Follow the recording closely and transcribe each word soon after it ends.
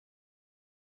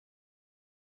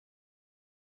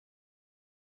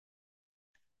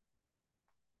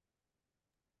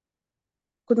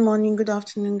Good morning, good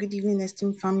afternoon, good evening,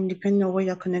 esteemed family, depending on where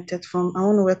you're connected from. I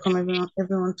want to welcome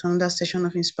everyone to another session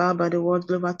of Inspired by the Word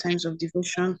Global Times of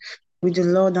Devotion with the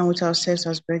Lord and with ourselves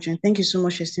as brethren. Thank you so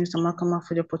much, esteemed Stamakama,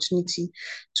 for the opportunity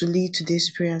to lead today's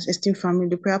prayers. Esteemed family,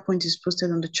 the prayer point is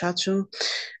posted on the chat room,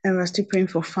 and we're still praying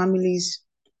for families.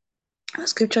 Our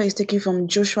scripture is taken from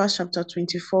Joshua chapter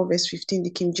 24, verse 15, the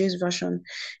King James Version.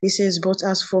 It says, "But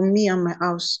as for me and my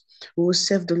house, we will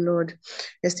serve the Lord."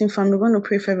 Esteemed family, we're going to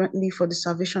pray fervently for the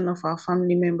salvation of our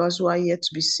family members who are yet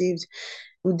to be saved.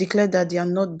 We declare that they are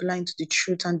not blind to the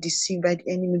truth and deceived by the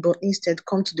enemy, but instead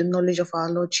come to the knowledge of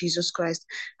our Lord Jesus Christ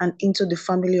and into the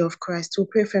family of Christ. We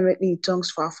pray fervently in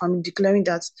tongues for our family, declaring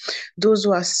that those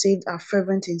who are saved are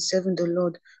fervent in serving the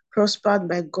Lord, prospered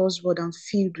by God's word, and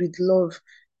filled with love,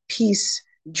 peace,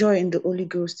 joy in the Holy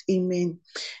Ghost. Amen.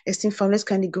 Esteemed family, let's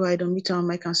kindly go ahead and meet our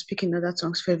mic and speak in other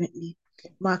tongues fervently.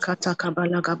 Makata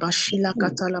kabalaga bashila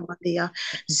katala madeya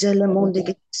zele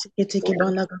monde sekete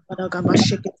kibalaga balaga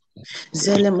bashike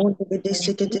zele monde gede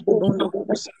sekete kibondo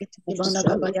gobo sekete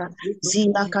kibalaga baya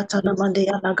zila katala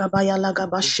madeya laga baya laga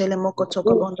bashele mokoto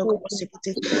kobondo gobo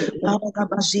sekete balaga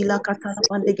bazila katala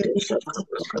mande gede sekete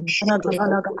balaga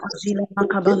balaga bazila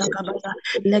makabalaga baya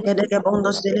lege dege bondo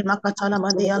zele makatala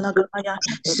madeya laga baya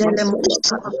zele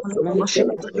mokoto kobondo gobo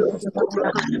sekete kibalaga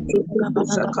baya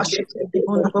balaga bashike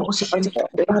kibondo gobo sekete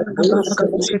Baraga baraga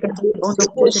basekete bondo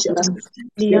bosekete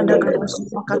lianda gabasu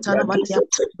makatala matia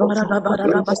baraga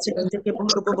baraga basekete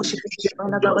bondo bosekete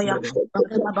baraga baya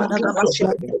baraga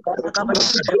basekete baraga baya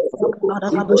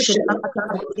baraga basekete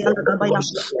makatala matia gabaya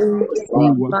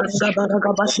baraga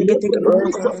basekete bondo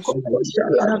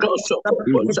baraga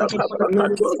basekete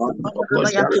bondo baraga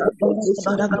baya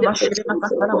baraga basekete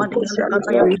makatala matia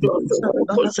gabaya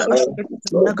baraga basekete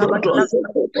baraga baya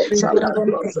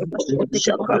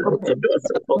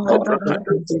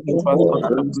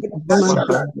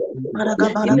Baraga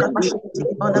baraga bashikete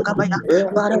baraga baya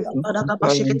baraga baraga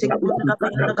bashikete baraga baya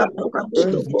baraga baraga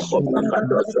bashikete baraga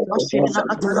baraga bashikete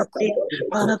nakatala baya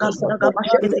baraga baraga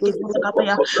bashikete baraga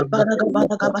baya baraga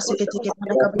baraga bashikete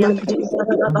baraga baya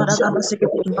baraga baraga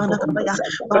bashikete baraga baya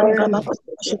baraga baraga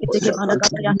bashikete baraga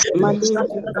baya baraga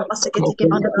bashikete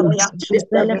baraga baya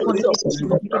zele kone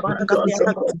bashikete baraga baya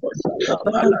baraga baraga baya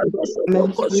baraga baraga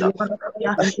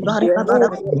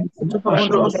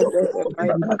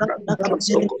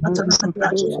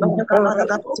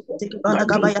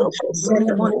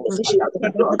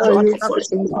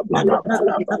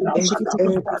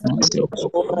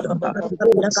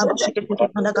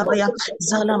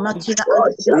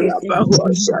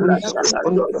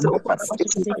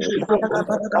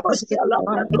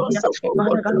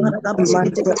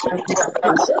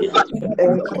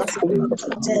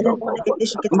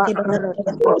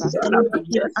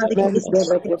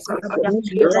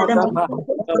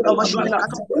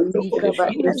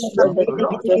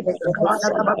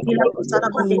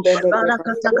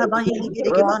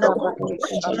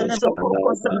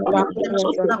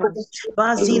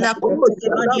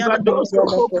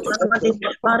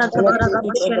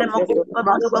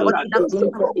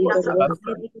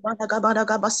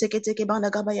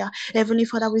Heavenly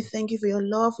Father, we thank you for your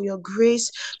love, for your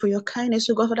grace, for your kindness.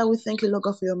 Oh God, Father, we thank you, Lord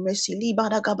God, for your mercy.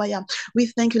 We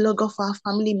thank you, Lord God, for our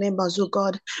family members, oh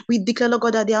God. We declare, Lord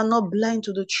God, that they are not blind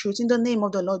to the truth in the name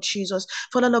of the Lord Jesus.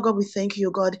 Father, Lord God, we thank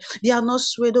you, God. They are not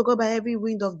swayed, oh God, by every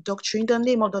wind of doctrine in the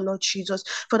name of the Lord Jesus.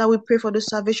 Father, we pray for the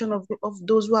salvation of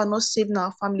those who are not saved in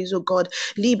our families, oh God.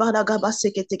 We declare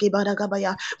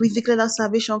that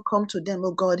salvation come to them,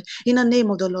 oh God, in the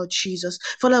name of the Lord Jesus.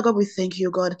 Father God, we thank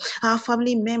you, God. Our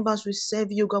family members will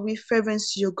serve you, God. We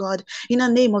reverence you, God, in the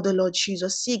name of the Lord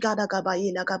Jesus.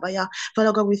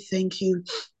 Father God, we thank you.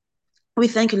 We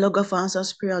thank you, Lord God, for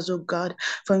answers prayers, oh God.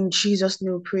 For in Jesus'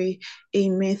 name we pray.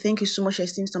 Amen. Thank you so much,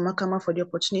 esteemed Stamakama, for the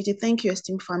opportunity. Thank you,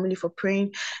 esteemed family, for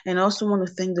praying. And I also want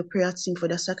to thank the prayer team for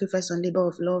their sacrifice and labor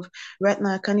of love. Right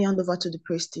now, I can hand over to the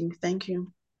praise team. Thank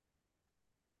you.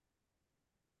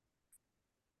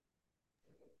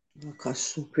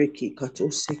 Makasupreki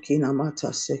katoseki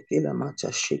namata sekila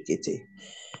mata shikiti.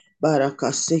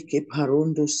 Barakaseke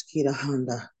parondo skira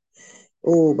handa.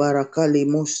 Oh, barakali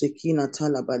mosekina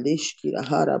talabadeshkira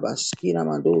harabaskina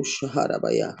mandosha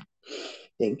harabaya.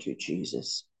 Thank you,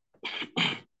 Jesus.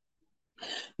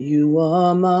 You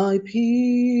are my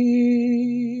peace.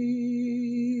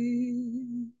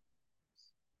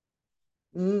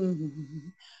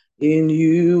 In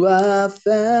you I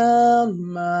found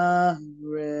my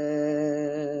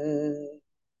rest.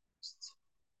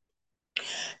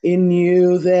 In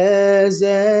you there's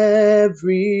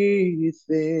everything.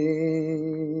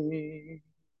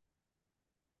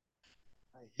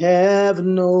 I have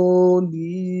no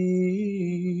need.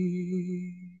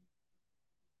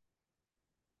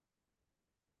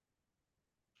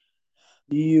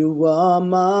 You are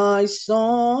my song.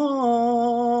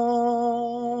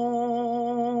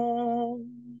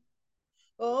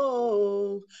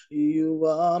 Oh, you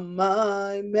are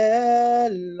my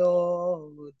melody.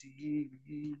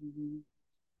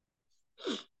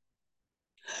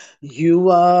 You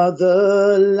are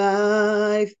the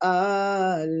life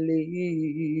I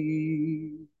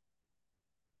live.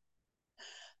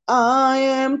 I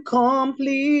am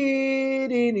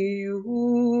complete in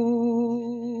you.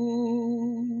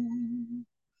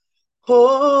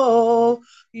 Oh,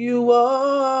 you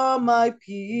are my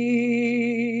peace.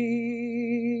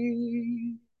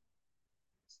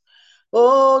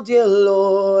 Oh, dear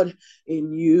Lord,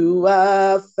 in you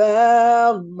I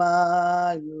found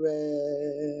my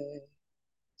rest.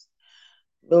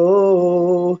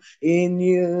 Oh, in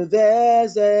you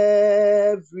there's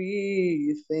everything.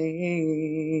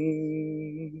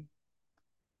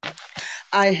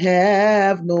 I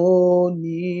have no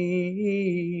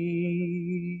need.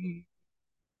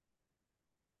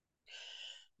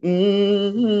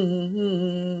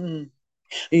 Mm-hmm.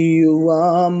 You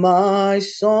are my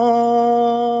song.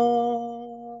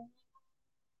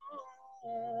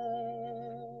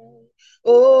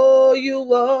 Oh,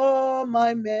 you are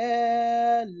my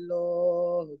melody.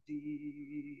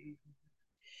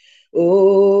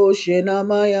 Oh,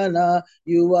 Shenamayana,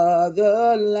 you are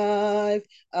the life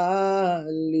I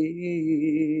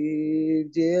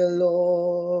live, dear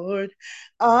Lord.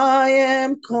 I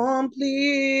am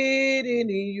complete in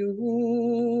you.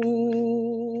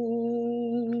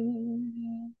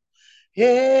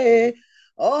 Hey,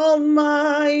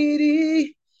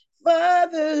 Almighty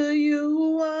Father,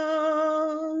 you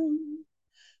are.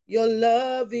 Your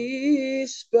love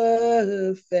is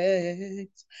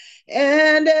perfect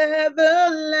and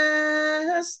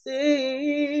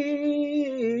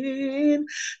everlasting.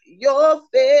 Your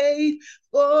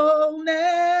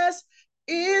faithfulness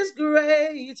is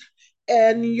great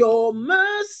and your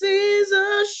mercies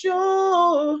are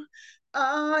sure.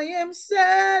 I am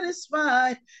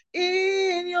satisfied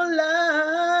in your love,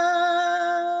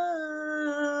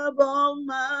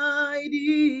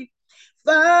 Almighty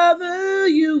Father,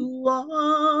 you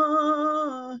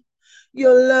are.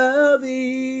 Your love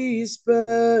is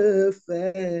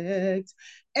perfect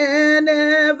and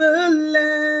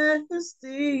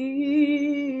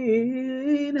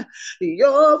everlasting.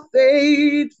 Your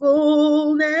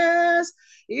faithfulness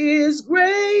is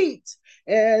great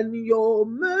and your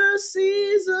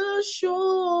mercies are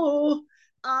sure.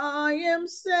 I am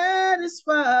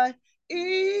satisfied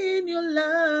in your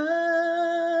love.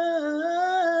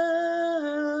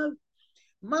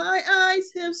 My eyes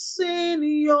have seen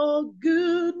your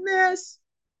goodness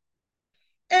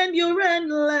and your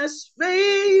endless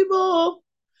favor.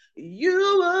 You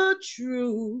are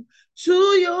true to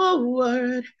your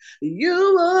word.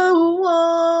 You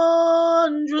are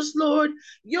wondrous, Lord.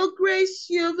 Your grace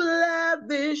you've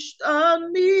lavished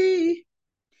on me.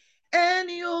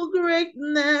 And your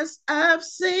greatness I've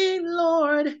seen,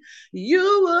 Lord.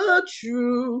 You are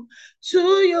true to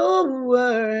your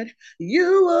word.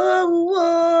 You are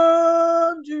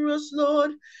wondrous,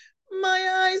 Lord.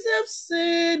 My eyes have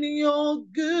seen your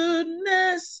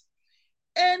goodness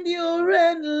and your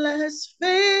endless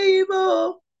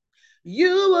favor.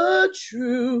 You are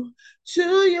true to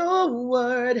your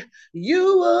word.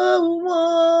 You are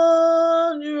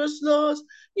wondrous, Lord.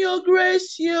 Your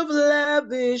grace you've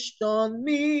lavished on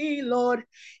me, Lord.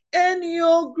 And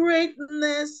your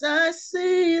greatness I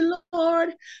see,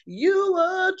 Lord. You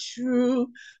are true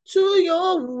to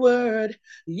your word.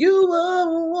 You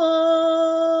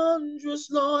are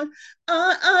wondrous, Lord.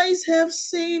 Our eyes have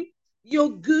seen your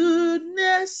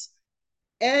goodness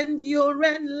and your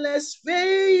endless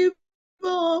favor.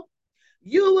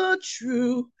 You are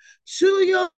true to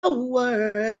your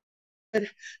word.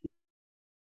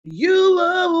 You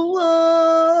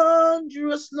are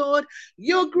wondrous, Lord.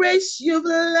 Your grace you've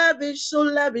lavished, so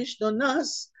lavished on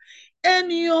us.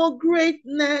 And your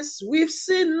greatness we've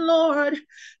seen, Lord.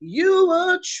 You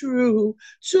are true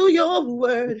to your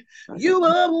word. You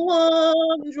are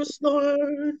wondrous,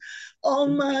 Lord.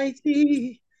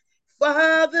 Almighty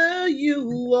Father,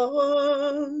 you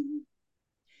are.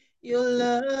 Your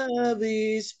love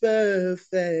is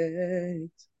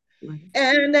perfect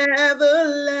and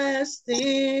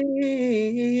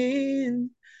everlasting.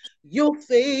 Your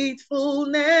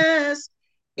faithfulness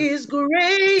is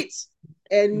great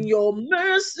and your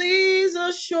mercies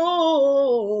are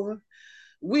sure.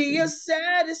 We are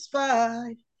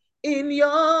satisfied in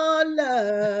your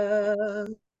love.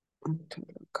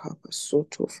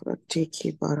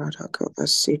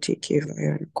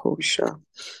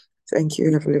 Thank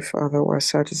you, Heavenly Father. We're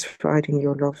satisfied in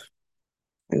your love.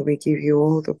 and we give you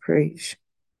all the praise.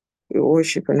 We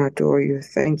worship and adore you.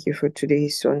 Thank you for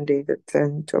today's Sunday, the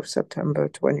 10th of September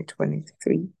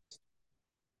 2023.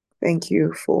 Thank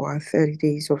you for our 30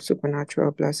 days of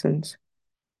supernatural blessings.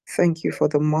 Thank you for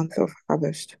the month of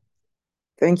harvest.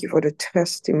 Thank you for the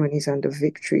testimonies and the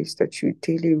victories that you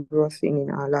daily wrought in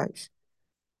our lives.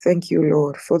 Thank you,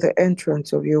 Lord, for the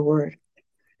entrance of your word,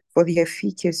 for the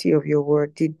efficacy of your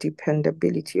word, the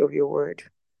dependability of your word.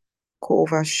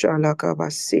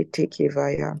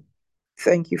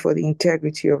 Thank you for the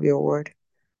integrity of your word.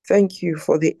 Thank you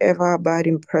for the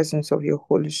ever-abiding presence of your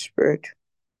Holy Spirit,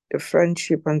 the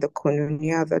friendship and the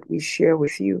koinonia that we share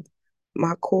with you.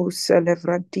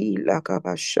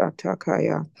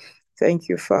 Thank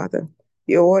you, Father.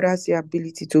 Your word has the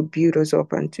ability to build us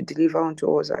up and to deliver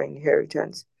unto us our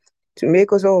inheritance, to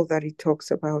make us all that it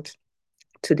talks about.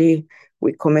 Today,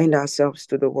 we commend ourselves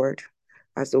to the word.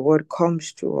 As the word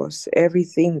comes to us,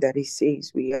 everything that it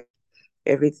says we have,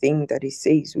 everything that it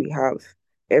says we have,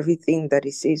 everything that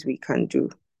it says we can do,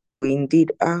 we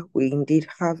indeed are, we indeed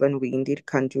have, and we indeed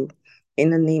can do. In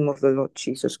the name of the Lord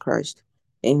Jesus Christ.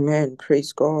 Amen.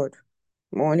 Praise God.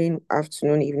 Morning,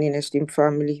 afternoon, evening, esteemed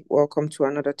family. Welcome to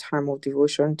another time of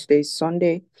devotion. Today is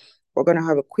Sunday. We're going to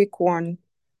have a quick one.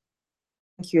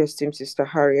 Thank you, esteemed Sister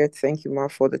Harriet. Thank you, Ma,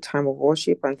 for the time of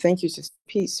worship. And thank you, Sister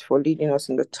Peace, for leading us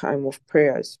in the time of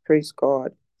prayers. Praise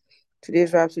God.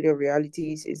 Today's Rhapsody of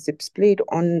Realities is displayed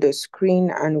on the screen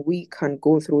and we can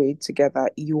go through it together.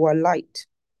 You are light.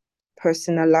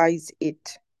 Personalize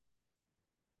it.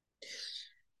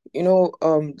 You know,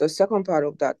 the second part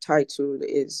of that title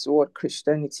is what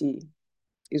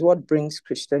brings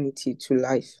Christianity to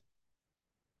life.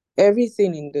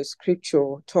 Everything in the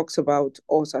scripture talks about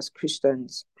us as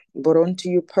Christians, but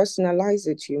until you personalize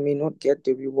it, you may not get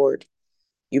the reward.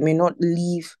 You may not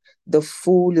live the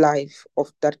full life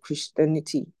of that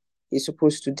Christianity is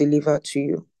supposed to deliver to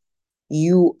you.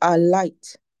 You are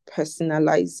light.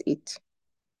 Personalize it.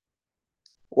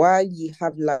 While ye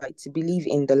have light, believe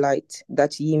in the light,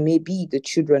 that ye may be the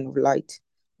children of light.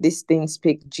 This thing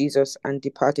spake Jesus and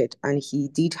departed, and he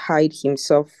did hide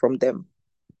himself from them.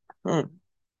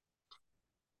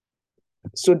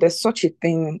 So there's such a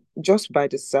thing just by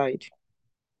the side.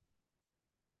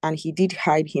 And he did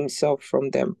hide himself from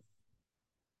them.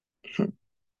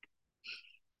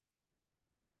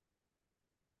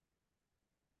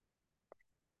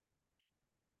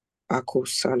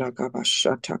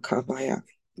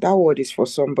 That word is for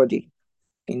somebody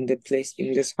in the place,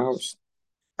 in this house.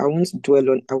 I won't dwell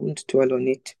on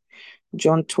it.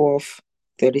 John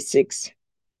 12:36.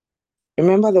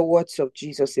 Remember the words of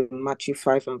Jesus in Matthew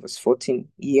 5 and verse 14.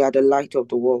 Ye are the light of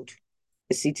the world.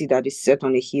 A city that is set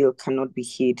on a hill cannot be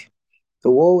hid. The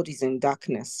world is in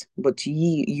darkness, but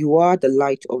you are the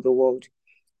light of the world.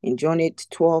 In John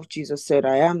 8:12, Jesus said,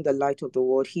 I am the light of the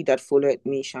world. He that followeth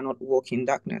me shall not walk in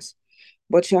darkness,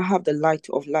 but shall have the light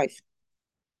of life.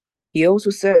 He also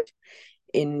said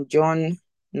in John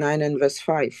 9 and verse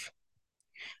 5,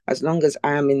 as long as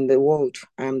I am in the world,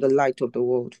 I am the light of the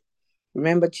world.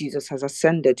 Remember, Jesus has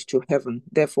ascended to heaven.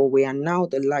 Therefore, we are now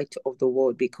the light of the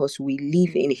world because we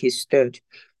live in his stead.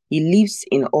 He lives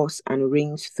in us and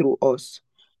reigns through us.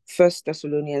 1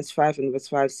 Thessalonians 5 and verse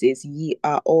 5 says, Ye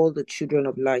are all the children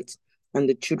of light and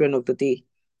the children of the day.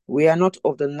 We are not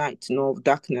of the night nor of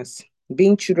darkness.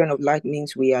 Being children of light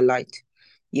means we are light.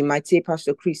 You might say,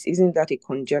 Pastor Chris, isn't that a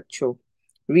conjecture?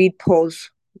 Read Paul's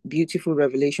beautiful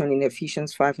revelation in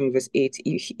Ephesians 5 and verse 8.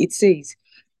 It says,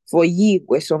 For ye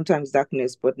were sometimes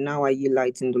darkness, but now are ye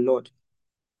light in the Lord.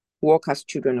 Walk as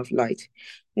children of light.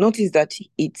 Notice that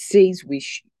it says we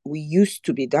used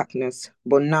to be darkness,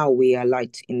 but now we are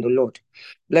light in the Lord.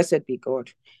 Blessed be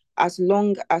God. As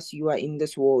long as you are in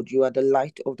this world, you are the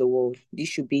light of the world. This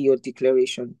should be your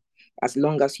declaration. As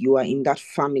long as you are in that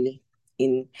family,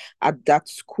 at that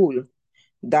school,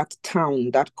 that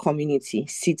town, that community,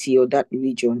 city, or that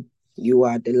region, you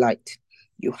are the light.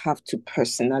 You have to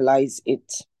personalize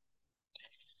it.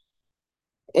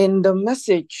 In the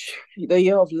message, the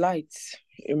year of light,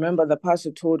 remember the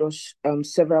pastor told us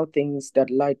several things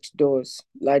that light does.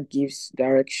 Light gives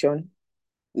direction,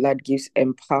 light gives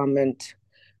empowerment,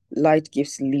 light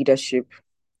gives leadership.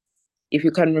 If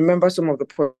you can remember some of the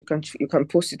points, you can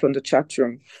post it on the chat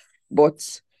room.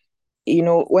 But, you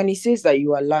know, when he says that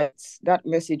you are light, that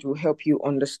message will help you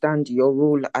understand your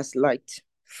role as light.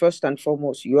 First and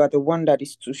foremost, you are the one that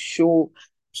is to show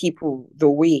people the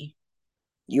way.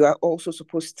 You are also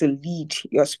supposed to lead.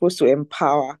 You are supposed to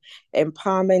empower.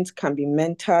 Empowerment can be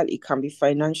mental, it can be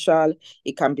financial,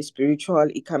 it can be spiritual,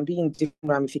 it can be in different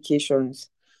ramifications.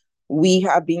 We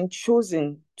have been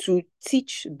chosen to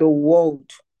teach the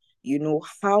world,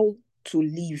 how to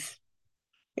live.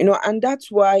 And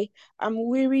that's why I'm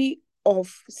weary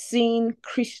of seeing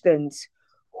Christians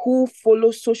who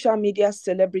follow social media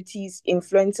celebrities,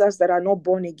 influencers that are not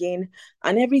born again,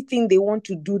 and everything they want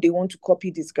to do, they want to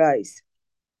copy these guys.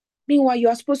 Meanwhile, you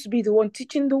are supposed to be the one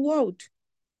teaching the world.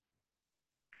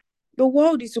 The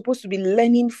world is supposed to be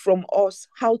learning from us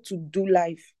how to do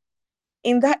life.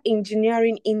 In that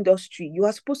engineering industry, you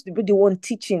are supposed to be the one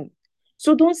teaching.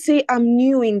 So don't say, I'm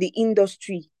new in the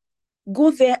industry.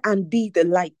 Go there and be the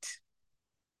light.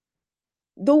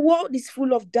 The world is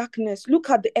full of darkness. Look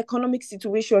at the economic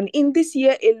situation. In this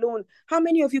year alone, how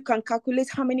many of you can calculate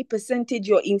how many percentage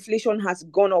your inflation has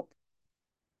gone up?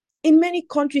 In many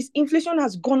countries, inflation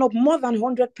has gone up more than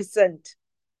 100%.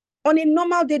 On a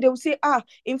normal day, they will say,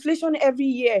 inflation every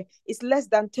year is less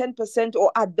than 10%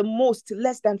 or at the most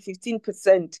less than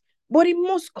 15%. But in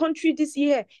most countries this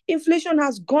year, inflation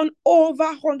has gone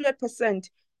over 100%.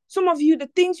 Some of you, the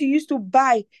things you used to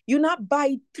buy, you now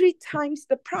buy 3 times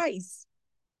the price.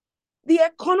 The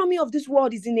economy of this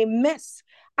world is in a mess,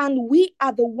 and we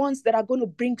are the ones that are going to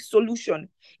bring solution.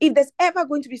 If there's ever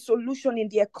going to be solution in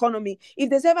the economy,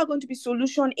 if there's ever going to be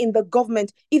solution in the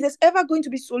government, if there's ever going to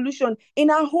be solution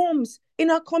in our homes, in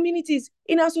our communities,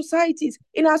 in our societies,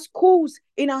 in our schools,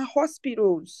 in our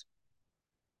hospitals,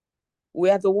 we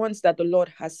are the ones that the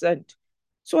Lord has sent.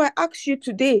 So I ask you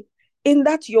today, in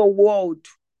that your world,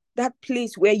 that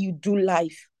place where you do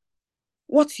life,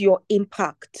 what's your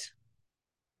impact?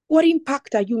 What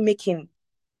impact are you making?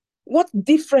 What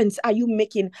difference are you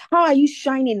making? How are you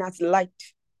shining as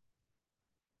light?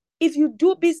 If you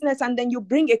do business and then you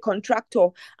bring a contractor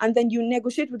and then you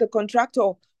negotiate with the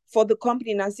contractor for the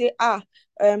company and say,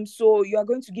 so you are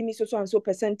going to give me so and so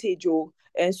percentage,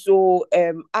 and so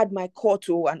add my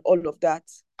quota and all of that.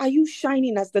 Are you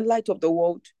shining as the light of the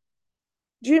world?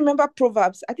 Do you remember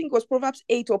Proverbs? I think it was Proverbs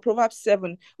 8 or Proverbs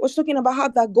 7. It was talking about how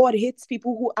that God hates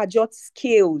people who adjust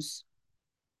scales.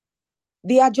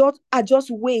 They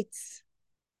adjust weights.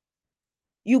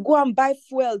 You go and buy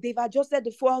fuel, they've adjusted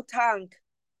the fuel tank.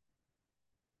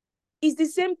 It's the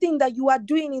same thing that you are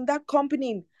doing in that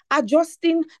company,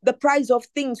 adjusting the price of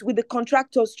things with the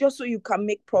contractors just so you can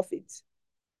make profits.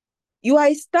 You are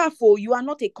a staff, or you are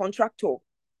not a contractor.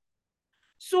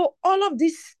 So all of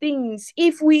these things,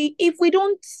 if we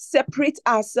don't separate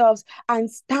ourselves and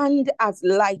stand as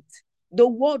light, the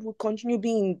world will continue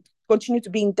to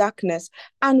be in darkness,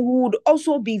 and would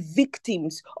also be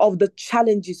victims of the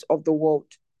challenges of the world.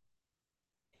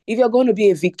 If you're going to be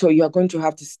a victor, you are going to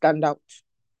have to stand out.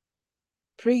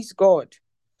 Praise God.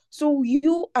 So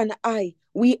you and I,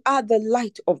 we are the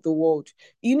light of the world.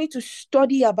 You need to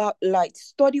study about light.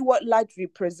 Study what light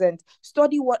represents.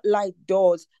 Study what light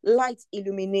does. Light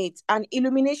illuminates. And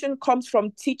illumination comes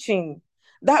from teaching.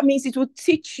 That means it will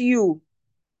teach you.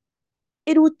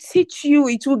 It will teach you,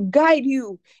 it will guide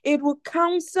you, it will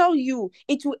counsel you,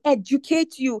 it will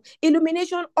educate you.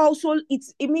 Illumination also,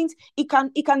 it means it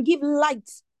can give light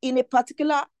in a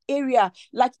particular area,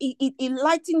 like it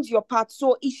lightens your path,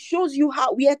 so it shows you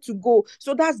where to go.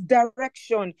 So that's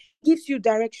direction, gives you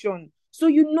direction. So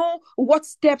you know what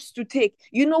steps to take,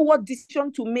 you know what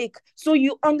decision to make. So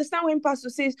you understand when pastor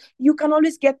says you can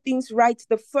always get things right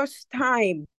the first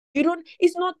time.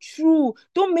 It's not true.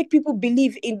 Don't make people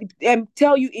believe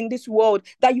tell you in this world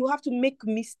that you have to make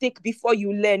mistake before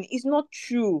you learn. It's not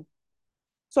true.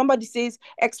 Somebody says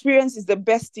experience is the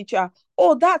best teacher.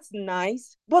 Oh, that's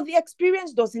nice. But the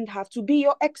experience doesn't have to be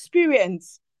your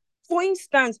experience. For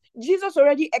instance, Jesus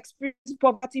already experienced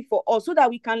poverty for us so that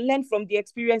we can learn from the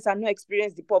experience and not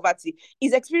experience the poverty.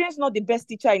 Is experience not the best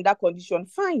teacher in that condition?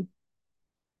 Fine.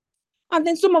 And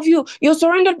then some of you, you're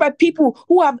surrounded by people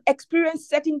who have experienced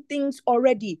certain things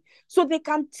already. So they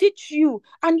can teach you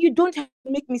and you don't have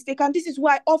to make mistakes. And this is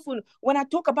why often when I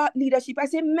talk about leadership, I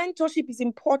say mentorship is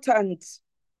important.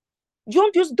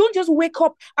 Don't just wake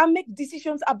up and make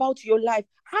decisions about your life.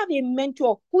 Have a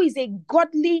mentor who is a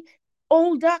godly,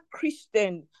 older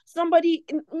Christian. Somebody,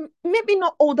 maybe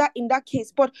not older in that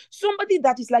case, but somebody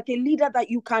that is like a leader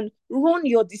that you can run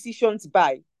your decisions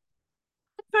by.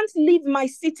 I can't leave my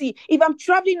city. If I'm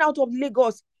traveling out of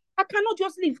Lagos, I cannot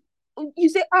just leave. You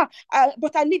say,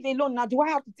 but I live alone now. Do I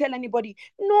have to tell anybody?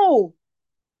 No.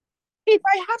 If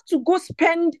I have to go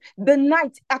spend the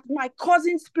night at my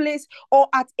cousin's place or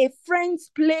at a friend's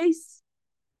place,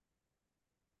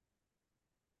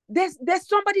 there's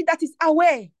somebody that is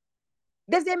aware.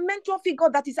 There's a mentor figure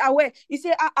that is aware. You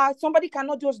say, somebody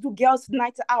cannot just do girls'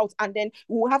 night out and then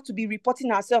we'll have to be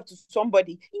reporting ourselves to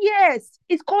somebody. Yes,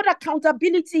 it's called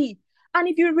accountability. And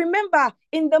if you remember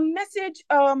in the message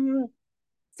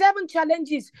 7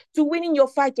 challenges to winning your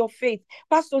fight of faith.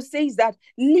 Pastor says that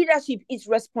leadership is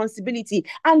responsibility,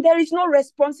 and there is no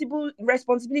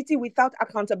responsibility without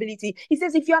accountability. He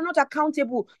says if you are not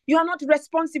accountable, you are not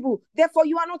responsible. Therefore,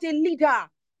 you are not a leader.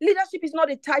 Leadership is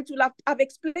not a title. I've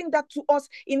explained that to us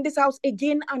in this house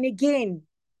again and again.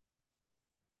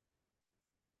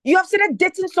 You have started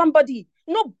dating somebody.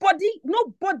 Nobody,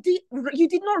 you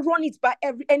did not run it by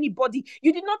anybody.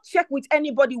 You did not check with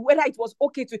anybody whether it was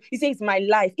okay to. He says, it's my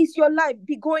life. It's your life.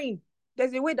 Be going.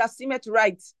 There's a way that seemeth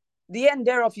right. The end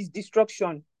thereof is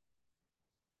destruction.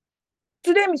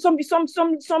 Today, some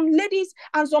ladies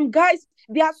and some guys,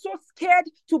 they are so scared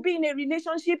to be in a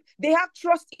relationship. They have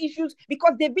trust issues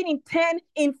because they've been in 10,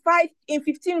 in 5, in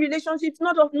 15 relationships.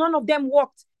 None of them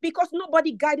worked because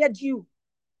nobody guided you.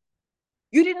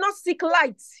 You did not seek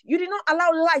light. You did not allow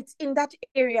light in that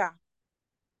area.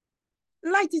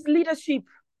 Light is leadership.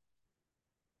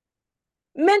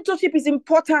 Mentorship is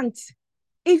important.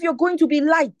 If you're going to be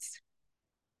light,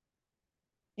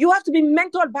 you have to be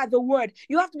mentored by the word.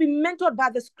 You have to be mentored by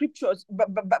the scriptures,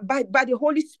 by the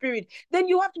Holy Spirit. Then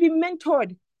you have to be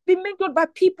mentored. Be mentored by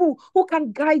people who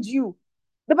can guide you.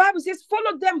 The Bible says,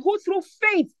 follow them who through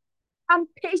faith and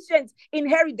patience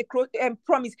inherit the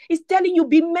promise. It's telling you,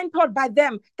 be mentored by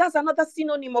them. That's another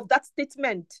synonym of that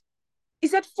statement. He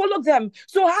said, follow them.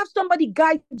 So have somebody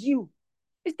guide you.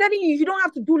 It's telling you, you don't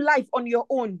have to do life on your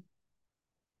own.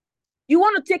 You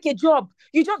want to take a job.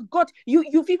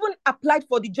 You've even applied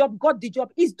for the job, got the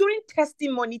job. It's during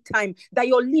testimony time that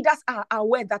your leaders are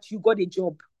aware that you got a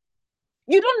job.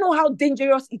 You don't know how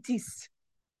dangerous it is.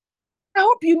 I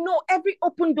hope you know every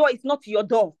open door is not your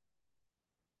door.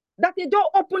 That a door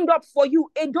opened up for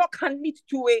you, a door can lead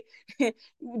to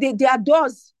there are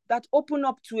doors that open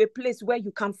up to a place where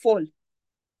you can fall.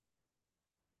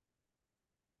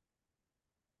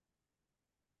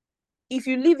 If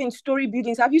you live in story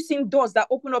buildings, have you seen doors that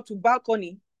open up to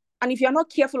balcony? And if you're not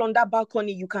careful on that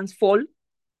balcony, you can fall.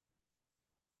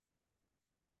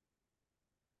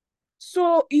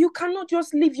 So you cannot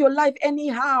just live your life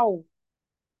anyhow.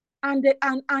 And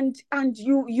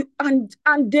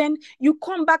then you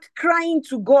come back crying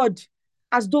to God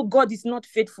as though God is not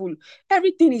faithful.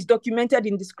 Everything is documented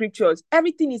in the scriptures.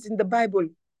 Everything is in the Bible.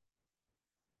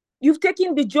 You've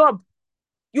taken the job.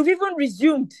 You've even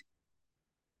resumed.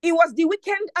 It was the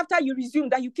weekend after you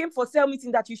resumed that you came for cell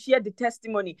meeting that you shared the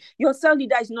testimony. Your cell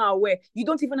leader is not aware. You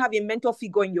don't even have a mentor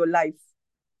figure in your life.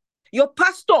 Your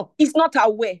pastor is not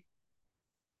aware.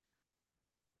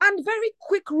 And very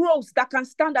quick roles that can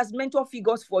stand as mentor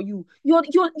figures for you. Your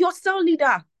cell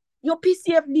leader, your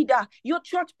PCF leader, your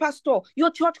church pastor, your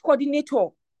church coordinator.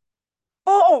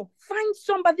 Oh, find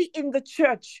somebody in the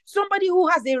church, somebody who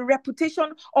has a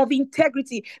reputation of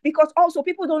integrity, because also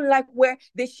people don't like where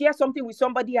they share something with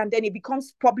somebody and then it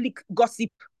becomes public gossip.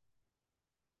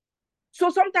 So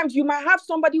sometimes you might have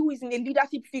somebody who is in a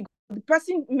leadership figure. The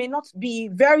person may not be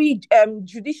very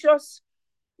judicious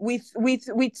with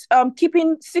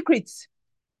keeping secrets.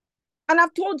 And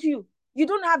I've told you, you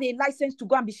don't have a license to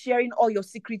go and be sharing all your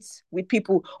secrets with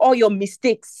people, all your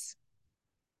mistakes.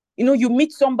 You know, you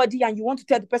meet somebody and you want to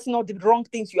tell the person all the wrong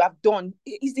things you have done.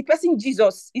 Is the person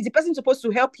Jesus? Is the person supposed to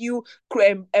help you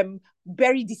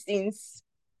bury these things?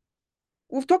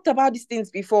 We've talked about these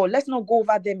things before. Let's not go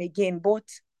over them again. But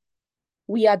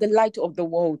we are the light of the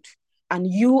world. And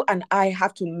you and I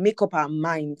have to make up our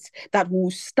minds that we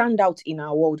will stand out in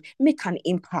our world, make an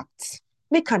impact.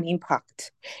 Make an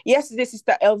impact. Yesterday,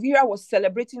 Sister Elvira was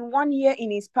celebrating 1 year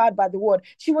in Inspired by the Word.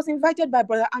 She was invited by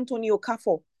Brother Anthony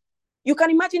Okafor. You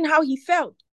can imagine how he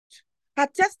felt. Her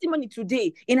testimony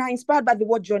today in her Inspired by the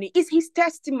Word journey is his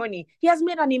testimony. He has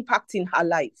made an impact in her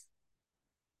life.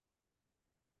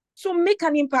 So make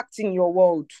an impact in your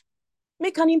world.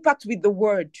 Make an impact with the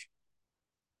word.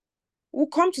 We'll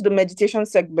come to the meditation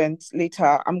segment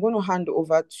later. I'm going to hand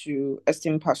over to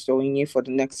esteemed Pastor Inye for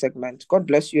the next segment. God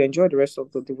bless you. Enjoy the rest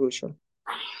of the devotion.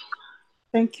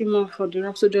 Thank you, Ma, for the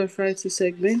Rhapsody of Friday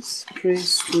segments.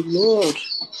 Praise the Lord.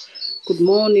 Good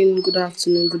morning, good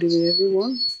afternoon, good evening,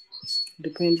 everyone.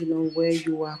 Depending on where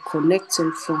you are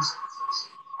connecting from.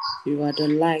 You are the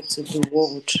light of the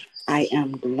world. I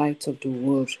am the light of the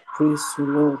world. Praise the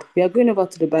Lord. We are going over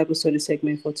to the Bible study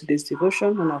segment for today's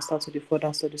devotion, and I'll start with the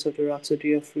further studies of the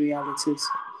Rhapsody of Realities.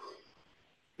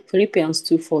 Philippians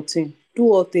 2:14.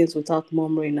 Do all things without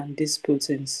murmuring and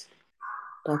disputings,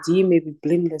 that ye may be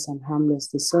blameless and harmless,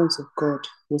 the sons of God,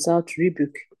 without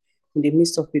rebuke, in the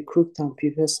midst of a crooked and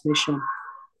perverse nation,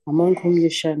 among whom ye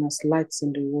shine as lights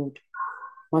in the world.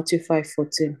 Matthew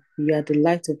 5:14. Ye are the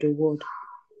light of the world.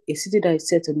 A city that is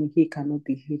set on a hill cannot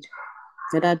be hid.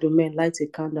 Neither do men light a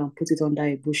candle and put it under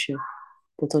a bushel,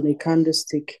 but on a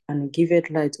candlestick, and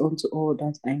giveth light unto all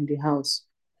that are in the house.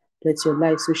 Let your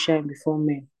light so shine before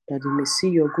men, that they may see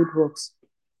your good works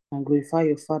and glorify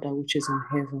your Father which is in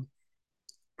heaven.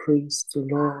 Praise the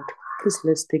Lord. Please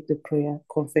let's take the prayer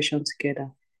confession together.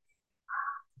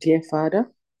 Dear Father,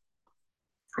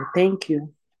 I thank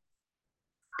you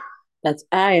that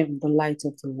I am the light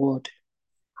of the world,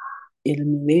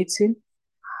 illuminating,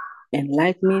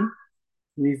 enlightening,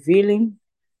 revealing,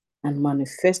 and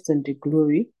manifesting the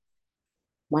glory,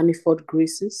 manifold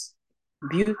graces,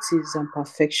 beauties, and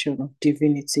perfection of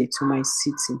divinity to my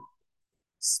city,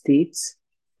 state,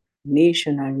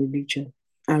 nation, and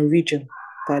region.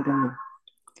 Pardon me.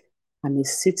 I'm a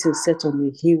city set on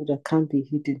a hill that can't be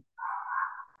hidden.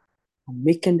 I'm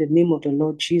making the name of the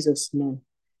Lord Jesus known,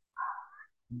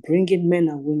 bringing men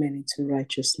and women into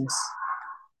righteousness.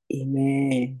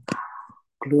 Amen.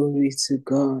 Glory to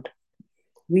God.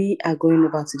 We are going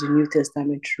over to the New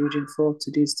Testament reading for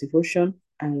today's devotion,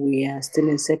 and we are still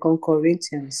in 2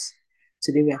 Corinthians.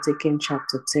 Today we are taking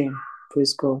chapter 10.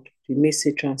 Praise God. The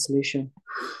Message translation.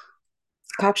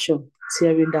 Caption: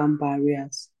 Tearing down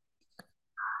barriers.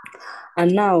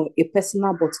 And now, a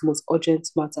personal but most urgent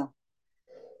matter.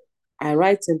 I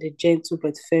write in the gentle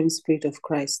but firm spirit of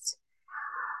Christ.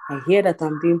 I hear that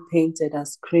I'm being painted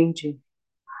as cringy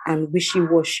and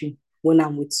wishy-washy when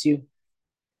I'm with you,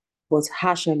 but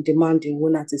harsh and demanding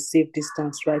when at a safe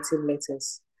distance writing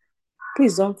letters.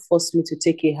 Please don't force me to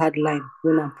take a hard line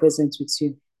when I'm present with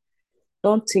you.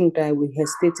 Don't think that I will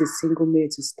hesitate a single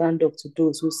minute to stand up to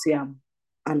those who say I'm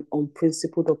an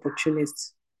unprincipled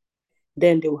opportunist.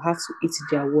 Then they will have to eat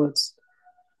their words.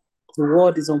 The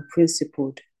world is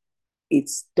unprincipled.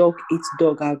 It's dog eat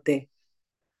dog out there.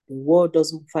 The world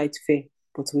doesn't fight fair,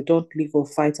 but we don't live or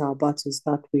fight our battles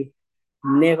that way.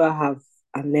 Never have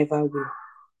and never will.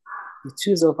 The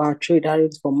tools of our trade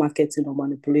aren't for marketing or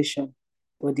manipulation,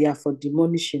 but they are for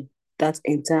demolishing that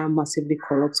entire massively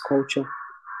corrupt culture.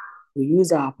 We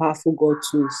use our powerful God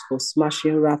tools for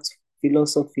smashing wrapped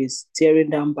philosophies, tearing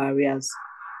down barriers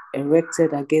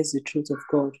erected against the truth of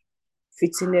God,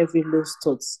 fitting every loose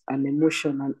thought and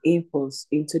emotion and impulse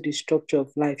into the structure of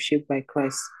life shaped by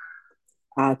Christ.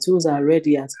 Our tools are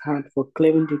ready at hand for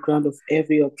clearing the ground of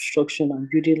every obstruction and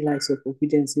building lives of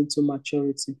obedience into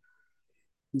maturity.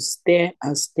 You stare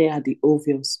and stare at the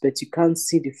obvious, but you can't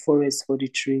see the forest for the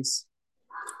trees.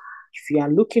 If you are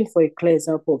looking for a clear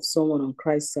example of someone on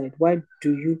Christ's side, why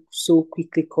do you so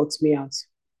quickly cut me out?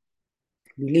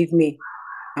 Believe me,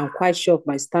 I'm quite sure of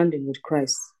my standing with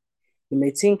Christ. You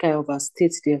may think I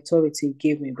overstate the authority he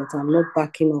gave me, but I'm not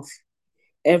backing off.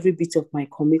 Every bit of my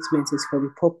commitment is for the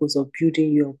purpose of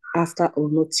building you up after or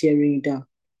not tearing you down.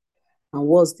 And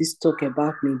what's this talk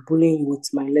about me bullying you with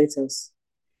my letters?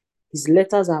 His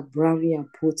letters are browny and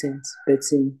potent, but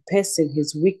in person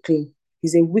he's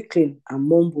a weakling and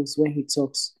mumbles when he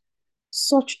talks.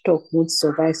 Such talk won't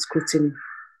survive scrutiny.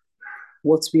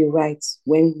 What we write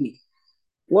when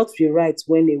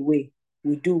away,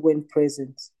 we do when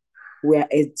present. We are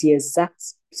the exact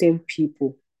same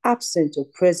people, absent or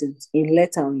present, in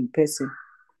letter or in person.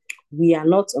 We are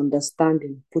not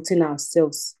understanding, putting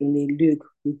ourselves in a league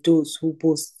with those who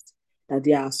boast that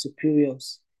they are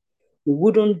superiors. We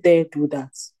wouldn't dare do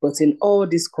that, but in all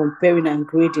this comparing and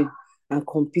grading and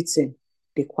competing,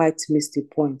 they quite miss the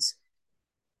point.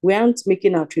 We aren't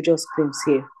making outrageous claims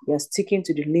here. We are sticking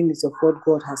to the limits of what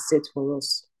God has set for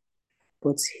us.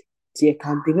 But there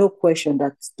can be no question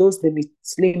that those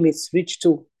limits reach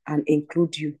to and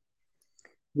include you.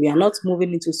 We are not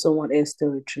moving into someone else's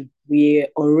territory. We are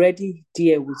already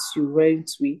there with you,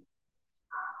 weren't we?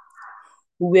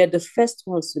 We were the first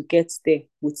ones to get there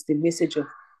with the message of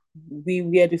we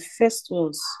were the first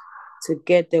ones to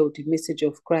get there with the message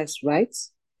of Christ, right?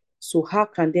 So how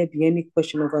can there be any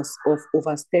question of us of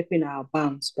overstepping our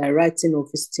bounds by writing or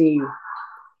visiting you?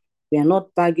 We are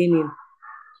not bargaining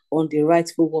on the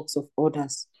rightful works of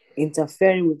others,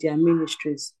 interfering with their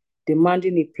ministries,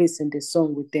 demanding a place in the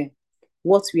song with them.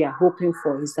 What we are hoping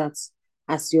for is that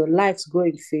as your lives grow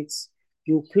in faith,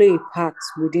 you play a part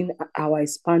within our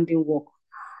expanding work,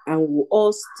 and we will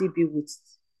all still be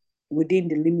within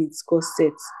the limits God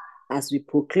sets as we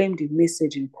proclaim the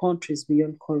message in countries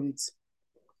beyond Corinth.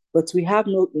 But we have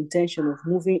no intention of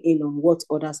moving in on what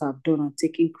others have done and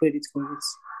taking credit for it.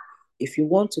 If you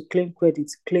want to claim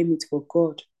credit, claim it for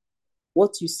God.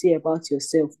 What you say about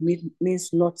yourself means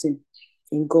nothing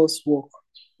in God's work.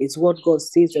 It's what God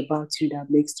says about you that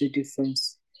makes the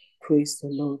difference. Praise the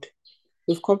Lord.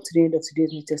 We've come to the end of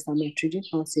today's New Testament reading.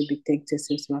 I'll say big thanks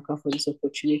to Maka for this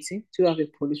opportunity to have a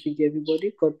prolific day,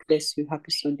 everybody. God bless you.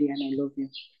 Happy Sunday, and I love you.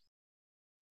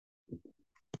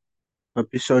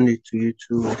 Happy Sunday to you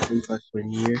too, my Pastor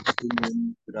here. Good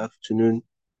morning, good afternoon,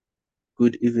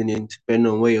 good evening, depending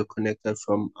on where you're connected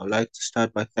from. I'd like to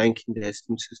start by thanking the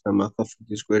esteemed Sister Martha for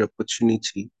this great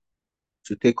opportunity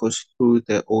to take us through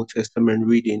the Old Testament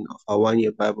reading of our 1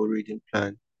 year Bible reading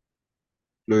plan.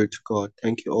 Glory to God.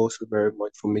 Thank you also very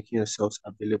much for making yourselves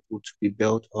available to be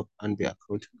built up and be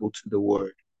accountable to the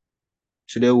Word.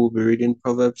 Today we'll be reading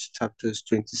Proverbs chapters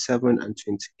 27 and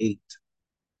 28.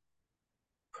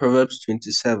 Proverbs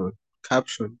 27,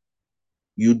 caption: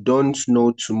 You don't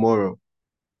know tomorrow.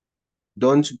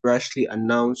 Don't brashly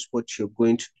announce what you're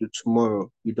going to do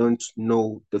tomorrow. You don't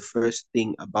know the first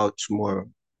thing about tomorrow.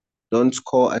 Don't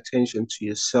call attention to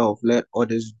yourself. Let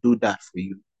others do that for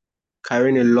you.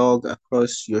 Carrying a log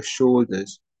across your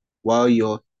shoulders while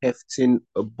you're hefting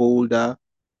a boulder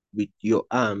with your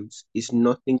arms is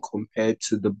nothing compared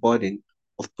to the burden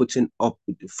of putting up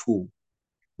with the fool.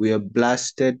 We are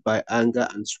blasted by anger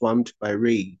and swamped by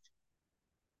rage.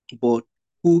 But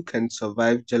who can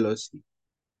survive jealousy?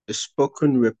 A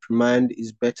spoken reprimand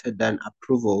is better than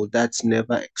approval that's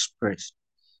never expressed.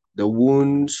 The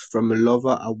wounds from a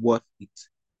lover are worth it.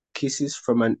 Kisses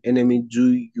from an enemy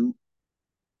do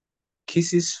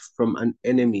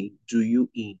you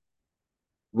in.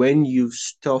 When you've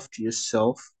stuffed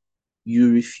yourself,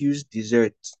 you refuse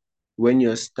dessert. When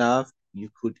you're starved, you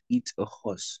could eat a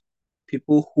horse.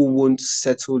 People who won't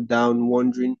settle down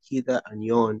wandering hither and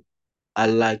yon are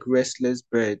like restless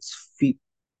birds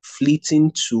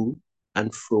fleeting to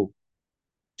and fro.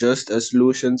 Just as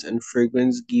lotions and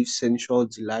fragrance give sensual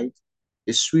delight,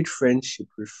 a sweet friendship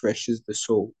refreshes the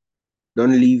soul.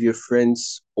 Don't leave your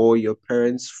friends or your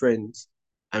parents' friends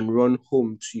and run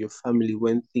home to your family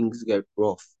when things get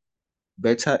rough.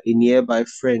 Better a nearby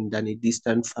friend than a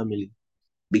distant family.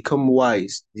 Become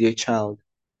wise, dear child,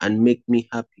 and make me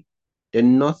happy.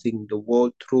 Then nothing the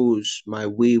world throws my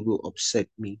way will upset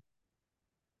me.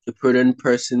 A prudent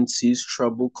person sees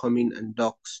trouble coming and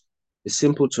ducks. A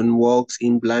simpleton walks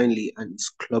in blindly and is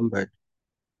clobbered.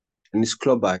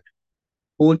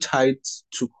 Hold tight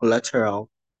to collateral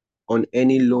on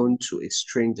any loan to a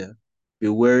stranger. Be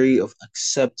wary of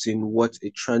accepting what a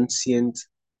transient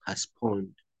has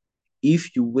pawned.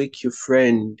 If you wake your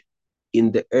friend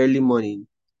in the early morning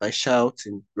by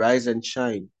shouting, "Rise and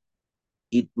shine,"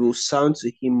 it will sound to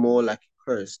him more like a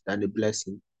curse than a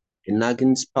blessing. A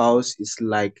nagging spouse is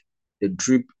like the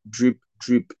drip, drip,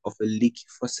 drip of a leaky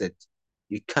faucet.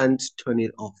 You can't turn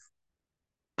it off,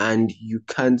 and you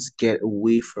can't get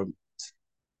away from it.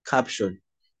 Caption: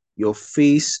 Your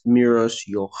face mirrors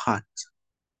your heart.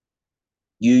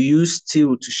 You use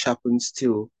steel to sharpen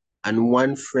steel, and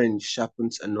one friend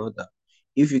sharpens another.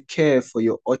 If you care for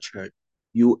your orchard,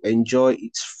 you enjoy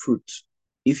its fruit.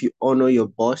 If you honor your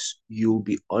boss, you'll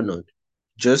be honored.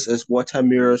 Just as water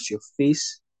mirrors your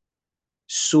face,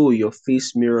 so your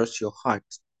face mirrors your heart.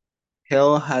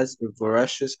 Hell has a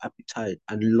voracious appetite,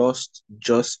 and lust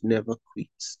just never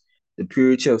quits. The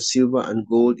purity of silver and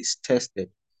gold is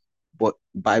tested, but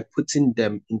by putting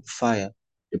them in fire.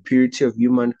 The purity of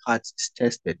human hearts is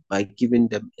tested by giving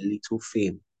them a little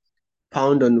fame.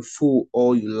 Pound on the fool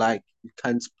all you like, you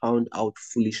can't pound out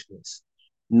foolishness.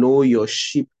 Know your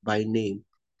sheep by name.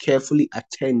 Carefully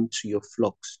attend to your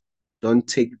flocks. Don't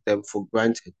take them for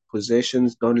granted.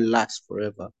 Possessions don't last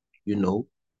forever, you know.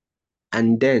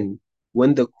 And then,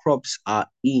 when the crops are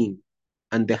in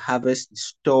and the harvest is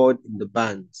stored in the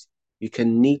barns, you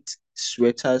can knit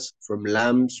sweaters from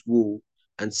lamb's wool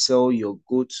and sell your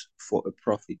goats for a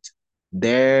profit.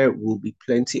 There will be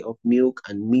plenty of milk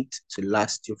and meat to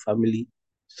last your family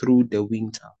through the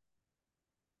winter.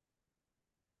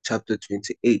 Chapter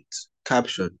 28.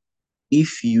 Caption: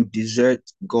 If you desert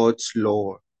God's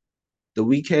law. The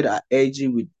wicked are edgy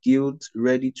with guilt,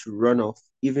 ready to run off,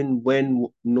 even when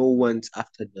no one's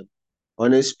after them.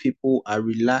 Honest people are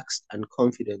relaxed and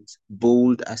confident,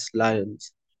 bold as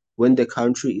lions. When the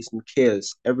country is in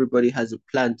chaos, everybody has a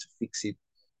plan to fix it,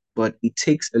 but it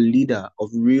takes a leader of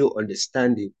real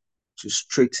understanding to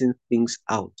straighten things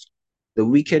out. The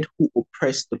wicked who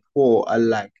oppress the poor are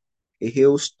like a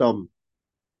hailstorm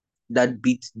that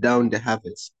beats down the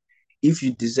harvest. If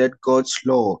you desert God's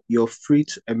law, you're free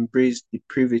to embrace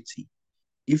depravity.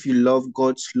 If you love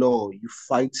God's law, you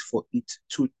fight for it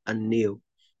tooth and nail.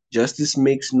 Justice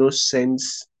makes no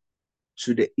sense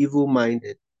to the evil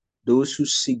minded. Those who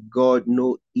seek God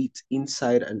know it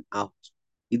inside and out.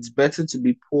 It's better to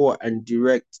be poor and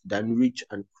direct than rich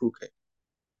and crooked.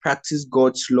 Practice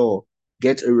God's law,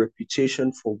 get a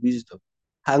reputation for wisdom.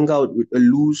 Hang out with a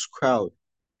loose crowd,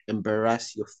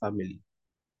 embarrass your family.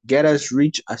 Get as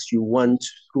rich as you want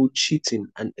through cheating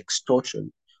and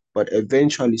extortion. but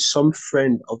eventually some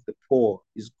friend of the poor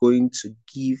is going to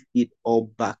give it all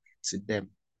back to them.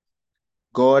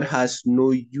 God has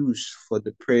no use for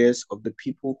the prayers of the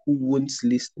people who won't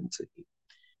listen to him.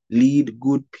 Lead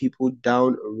good people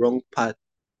down a wrong path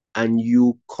and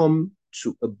you come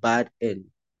to a bad end.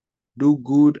 Do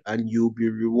good and you'll be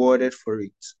rewarded for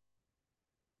it.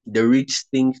 The rich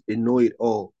think they know it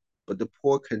all, but the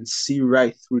poor can see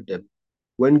right through them.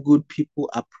 When good people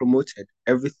are promoted,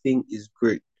 everything is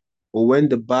great. But when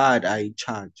the bad are in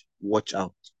charge, watch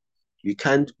out. You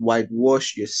can't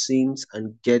whitewash your sins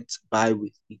and get by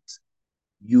with it.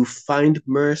 You find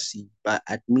mercy by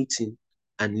admitting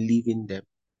and leaving them.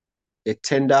 A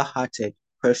tender hearted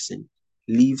person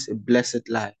lives a blessed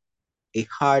life. A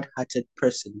hard hearted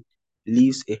person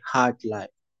lives a hard life.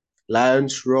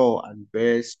 Lions roar and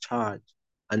bears charge,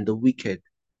 and the wicked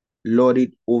lord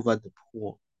it over the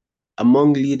poor.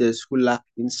 Among leaders who lack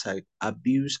insight,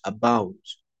 abuse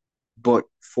abounds. But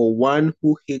for one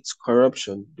who hates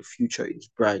corruption, the future is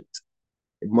bright.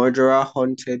 A murderer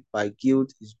haunted by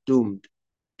guilt is doomed.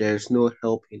 There is no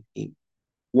help in him.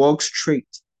 Walk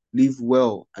straight, live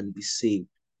well, and be saved.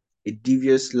 A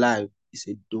devious life is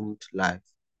a doomed life.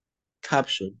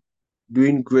 Caption: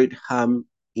 Doing great harm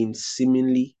in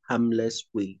seemingly harmless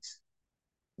ways.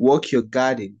 Work your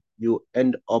garden, you'll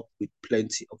end up with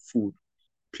plenty of food.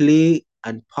 Play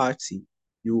and party,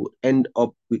 you'll end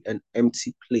up with an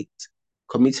empty plate.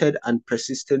 Committed and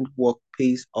persistent work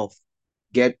pays off.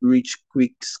 Get rich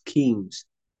quick schemes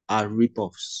are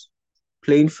ripoffs.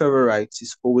 Playing favorites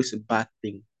is always a bad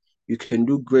thing. You can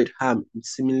do great harm in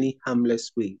seemingly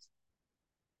harmless ways.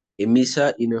 A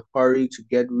miser in a hurry to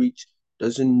get rich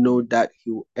doesn't know that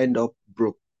he'll end up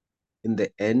broke. In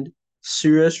the end,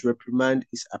 serious reprimand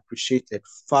is appreciated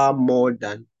far more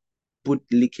than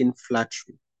boot-licking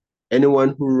flattery.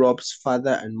 Anyone who robs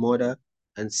father and mother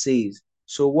and says,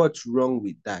 "So what's wrong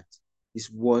with that?"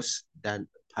 is worse than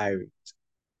a pirate.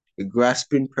 A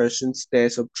grasping person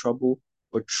stirs up trouble,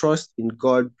 but trust in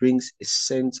God brings a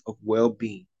sense of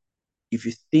well-being. If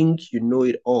you think you know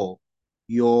it all,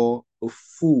 you're a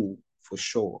fool for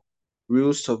sure.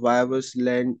 Real survivors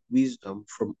learn wisdom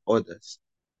from others.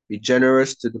 Be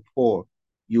generous to the poor.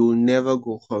 You'll never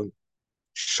go hungry.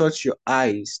 Shut your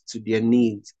eyes to their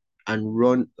needs and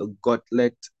run a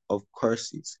gauntlet of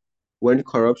curses. When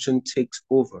corruption takes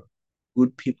over,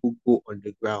 good people go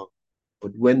underground.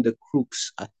 But when the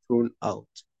crooks are thrown out,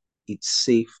 it's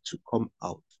safe to come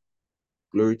out.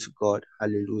 Glory to God.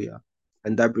 Hallelujah.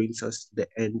 And that brings us to the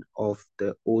end of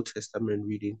the Old Testament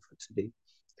reading for today.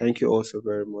 Thank you all so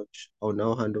very much. I'll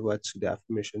now hand over to the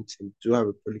affirmation team. Do have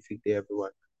a prolific day,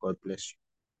 everyone. God bless you.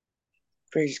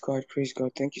 Praise God, praise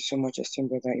God. Thank you so much, esteemed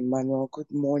brother Emmanuel. Good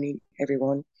morning,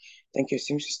 everyone. Thank you,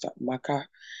 esteemed sister Maka.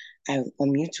 I'll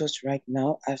unmute us right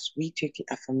now as we take the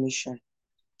affirmation.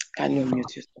 Can you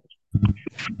unmute yourself?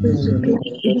 In the name of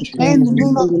In the Jesus,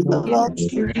 name of in the the name Lord of Jesus,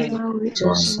 Jesus,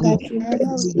 we that pray I for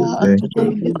have the God grace and of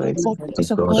God, for that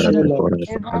peace of God God has and poured favor upon us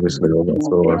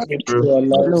through our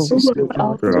flow lives,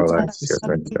 out through to our us. lives, Of in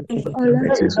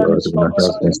our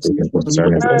life. the grace of God.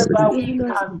 Giving Wherever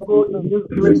us we go in this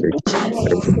grace, led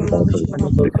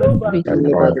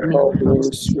by the power of the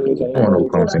Holy Spirit and Anyone who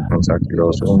comes authority. in contact with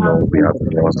us will know we have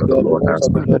been washed of the God, the Lord ones has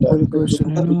of the Lord are good. so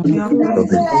this No good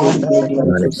manifest in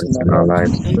manifests our in our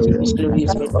lives. lives.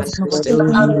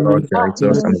 God guides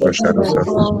us and overshadows us.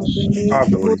 Our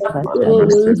glory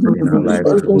manifests in our lives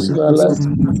to Manifest in our lives. we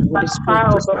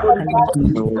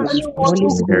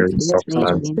inherit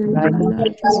substance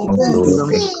unto us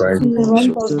in Christ.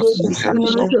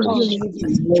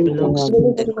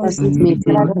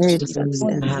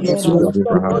 So this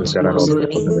our heart is gathered up in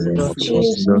the name of the Lord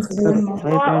Jesus. For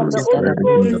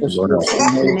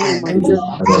everything that the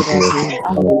Lord has had unto us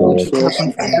Good unto us, for us.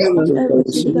 Good for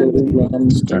us. Good Abraham.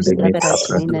 and the gates are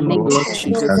planted and come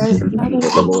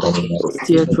from us. In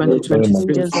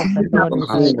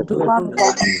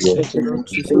the name of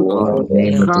Jesus, we walk in the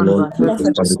name of the Lord Jesus,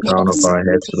 from the crown of our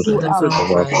heads to the soles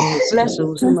of our feet.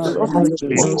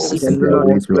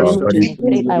 According to our body,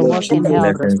 in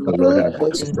essence, the Lord has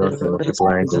blessed us and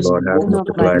multiplying. The Lord has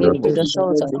multiplied us as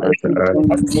the earth.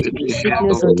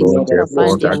 The Lord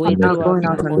therefore that He makes us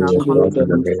to go forth in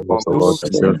the name of the Lord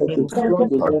Jesus.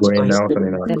 Our going out and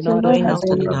in our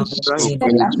morning, afternoon,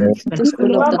 and evening. Let us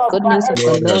full of the goodness of the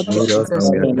Lord has Lord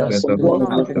made us and Jesus we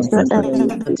are the Christ. center of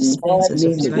Lord, dispense us of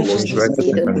His His righteousness righteousness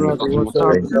needed and for His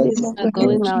us. peace. Thank Our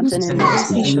going out and in our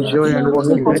station. Enjoy and walk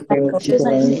in Lord,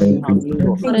 righteousness. thank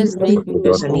you. let us make For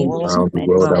God so use loved the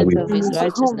world that we of His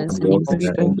righteousness can in walk His in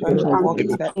that in Try to walk in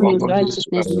that in His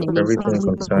righteousness and in His everything peace.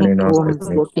 concerning us is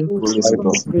made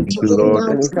possible. Thank you, Lord.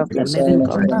 Spirit of the living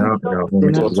God. Right now, in our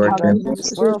homes is working.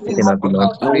 World Everything that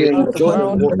belongs to us is the working.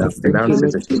 world. In our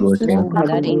finances, it is working. Oh,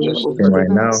 Daddy, Working right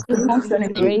now.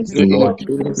 praise You, the Lord.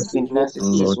 Lord. Oh,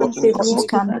 Lord.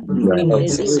 Hallelujah.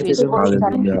 Whom it is working.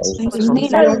 Hallelujah. To Hallelujah.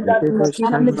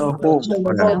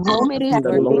 whom it is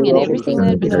working and everything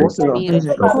that belongs to me is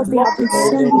working.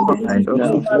 Thank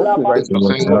you. For watching us.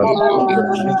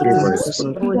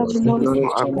 Thank you for your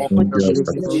thank you for the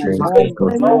strength. Thank you.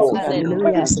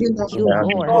 Hallelujah. Thank you, Yeah.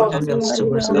 Lord.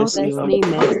 Bless name,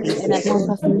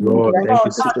 magnificent. Lord, thank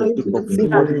you so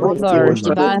Lord, much.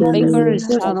 divine favor is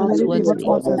channeled towards me. Favor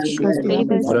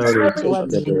is Father, we channeled thank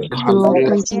towards you, me. Lord.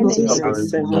 And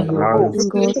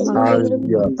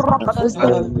in you. Hallelujah.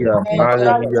 Hallelujah.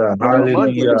 Hallelujah. Hallelujah.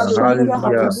 Hallelujah.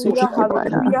 Hallelujah.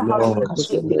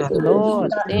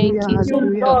 Lord.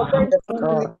 Lord, thank you,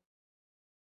 God.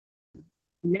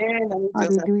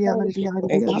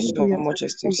 Thank you so much,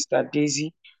 Sister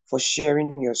Daisy, for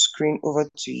sharing your screen. Over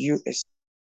to you,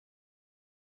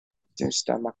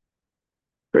 Sister Mark.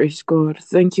 Praise God.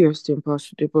 Thank you, esteemed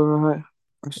Pastor Deborah,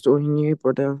 Pastor Onye,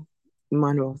 Brother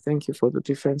Emmanuel. Thank you for the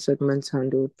different segments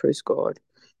handled. Praise God.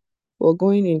 We're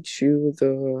going into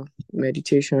the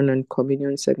meditation and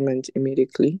communion segment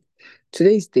immediately.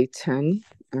 Today is day 10,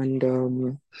 and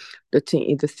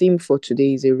the theme for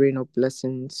today is a rain of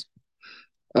blessings.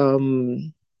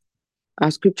 Our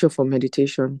scripture for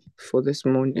meditation for this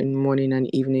morning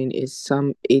and evening is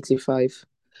Psalm 85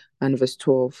 and verse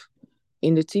 12.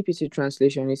 In the TPT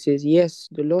translation, it says, "Yes,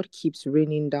 the Lord keeps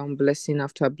raining down blessing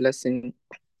after blessing,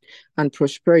 and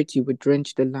prosperity will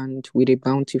drench the land with a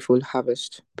bountiful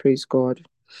harvest." Praise God.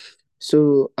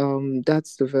 So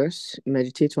that's the verse.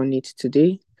 Meditate on it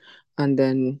today. And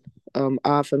then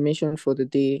our affirmation for the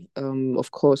day, of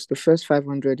course, the first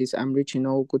 500 is I'm rich in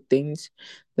all good things.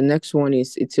 The next one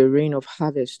is it's a rain of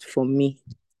harvest for me.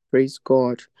 Praise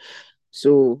God.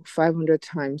 So 500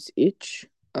 times each,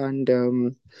 and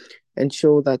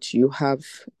ensure that you have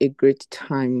a great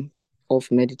time of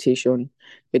meditation,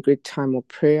 a great time of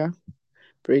prayer.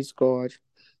 Praise God.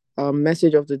 Our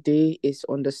message of the day is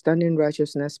Understanding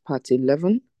Righteousness, Part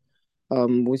 11.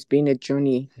 It's been a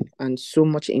journey and so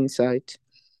much insight.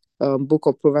 Book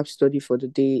of Proverbs study for the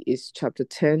day is chapter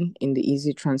 10 in the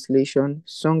easy translation.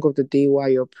 Song of the day while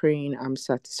you're praying, I'm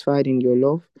satisfied in your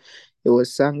love. It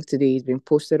was sung today. It's been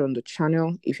posted on the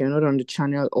channel. If you're not on the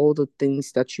channel, all the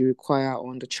things that you require are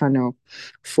on the channel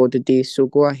for the day. So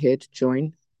go ahead,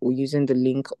 join. We're using the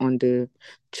link on the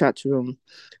chat room.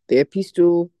 The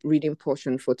epistle reading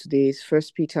portion for today is 1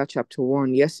 Peter chapter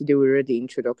 1. Yesterday we read the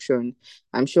introduction.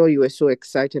 I'm sure you were so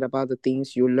excited about the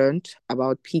things you learned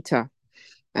about Peter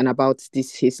and about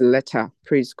his letter.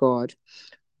 Praise God.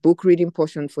 Book reading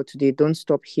portion for today. Don't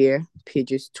stop here.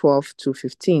 Pages 12 to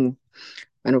 15.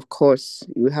 And of course,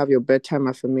 you have your bedtime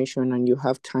affirmation and you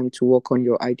have time to work on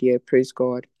your idea. Praise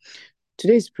God.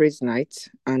 Today is praise night,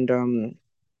 and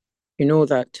you know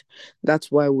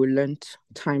that's why we learned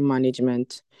time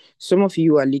management. Some of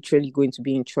you are literally going to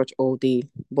be in church all day,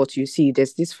 but you see,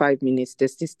 there's this 5 minutes,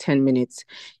 there's this 10 minutes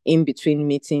in between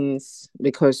meetings,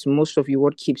 because most of you,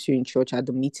 what keeps you in church are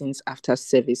the meetings after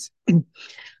service.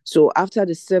 So after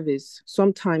the service,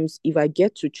 sometimes if I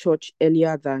get to church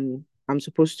earlier than I'm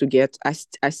supposed to get, I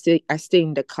stay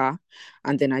in the car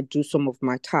and then I do some of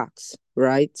my tasks,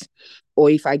 right? Or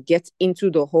if I get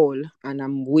into the hall and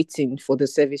I'm waiting for the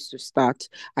service to start,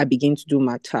 I begin to do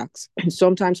my tasks.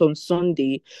 Sometimes on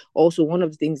Sunday, also one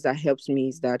of the things that helps me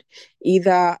is that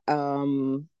either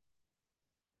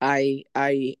I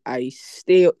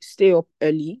stay up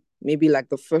early, maybe like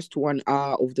the first 1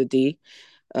 hour of the day,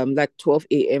 like 12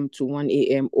 a.m. to 1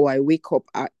 a.m., or I wake up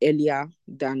earlier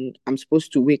than I'm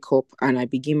supposed to wake up and I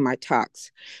begin my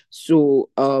tasks. So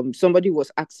somebody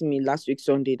was asking me last week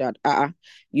Sunday that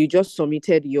you just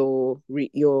submitted your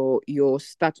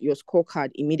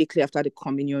scorecard immediately after the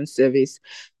communion service.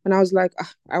 And I was like,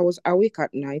 I was awake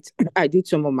at night. I did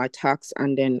some of my tasks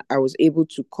and then I was able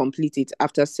to complete it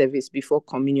after service before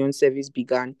communion service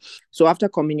began. So after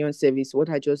communion service, what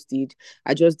I just did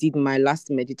my last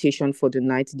meditation for the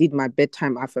night, did my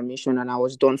bedtime affirmation, and I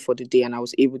was done for the day and I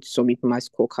was able to submit my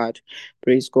scorecard.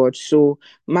 Praise God. So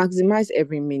maximize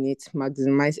every minute,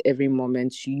 maximize every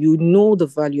moment. You know the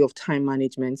value of time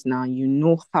management now. You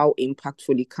know how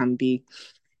impactful it can be.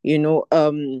 You know,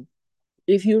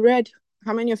 If you read,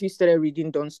 how many of you started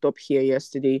reading Don't Stop Here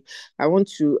yesterday? I want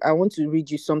to read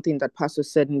you something that Pastor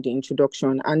said in the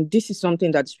introduction. And this is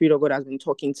something that the Spirit of God has been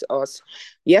talking to us.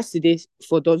 Yesterday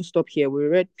for Don't Stop Here, we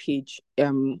read page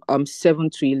 7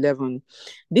 to 11.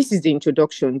 This is the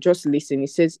introduction. Just listen.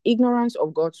 It says, ignorance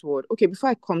of God's word. Okay,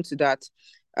 before I come to that,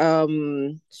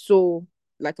 so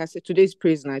like I said, today's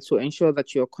praise night, so ensure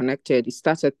that you're connected. It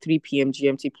starts at 3 p.m.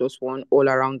 GMT +1 all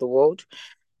around the world.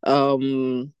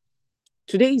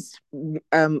 Today is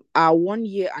our 1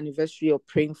 year anniversary of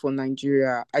praying for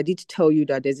Nigeria. I did tell you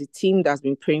that there's a team that's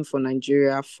been praying for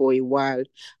Nigeria for a while,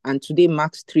 and today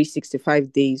marks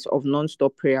 365 days of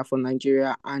non-stop prayer for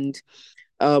Nigeria. And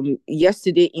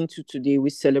yesterday into today,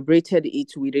 we celebrated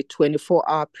it with a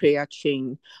 24-hour prayer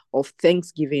chain of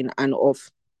thanksgiving and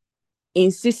of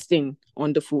insisting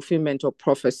on the fulfillment of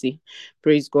prophecy.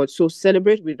 Praise God. So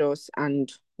celebrate with us,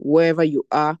 and wherever you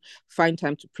are, find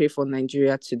time to pray for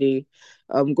Nigeria today.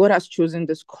 God has chosen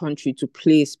this country to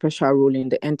play a special role in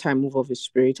the end time move of His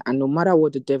Spirit, and no matter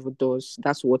what the devil does,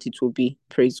 that's what it will be.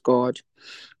 Praise God.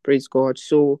 Praise God.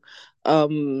 So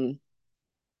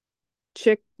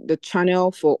check the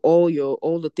channel for all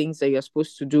the things that you're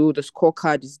supposed to do. The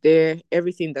scorecard is there.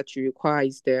 Everything that you require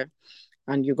is there,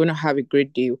 and you're going to have a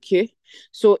great day. Okay.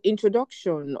 So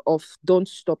introduction of Don't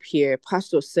Stop Here.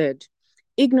 Pastor said,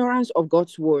 ignorance of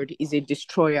God's word is a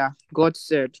destroyer. God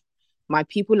said, my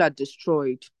people are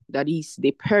destroyed. That is,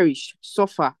 they perish,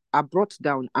 suffer, are brought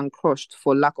down and crushed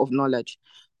for lack of knowledge.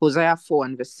 Hosea 4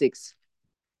 and verse 6.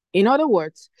 In other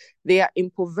words, they are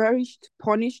impoverished,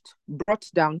 punished, brought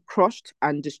down, crushed,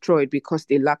 and destroyed because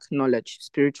they lack knowledge,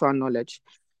 spiritual knowledge.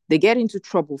 They get into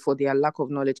trouble for their lack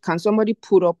of knowledge. Can somebody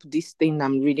put up this thing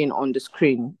I'm reading on the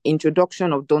screen?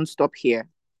 Introduction of Don't Stop Here.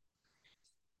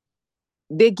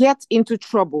 They get into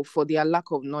trouble for their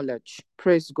lack of knowledge.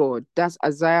 Praise God. That's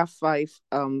Isaiah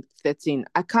 5:13.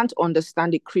 I can't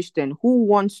understand a Christian who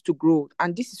wants to grow.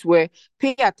 And this is where,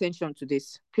 pay attention to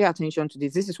this. Pay attention to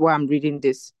this. This is why I'm reading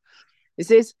this. It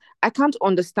says, I can't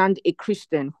understand a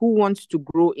Christian who wants to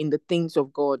grow in the things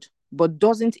of God, but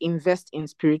doesn't invest in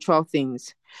spiritual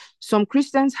things. Some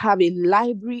Christians have a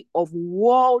library of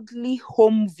worldly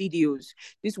home videos.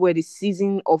 These were the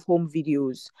season of home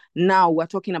videos. Now we're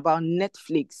talking about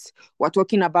Netflix. We're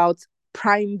talking about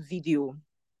Prime Video.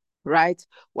 Right?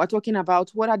 We're talking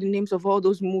about, what are the names of all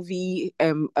those movie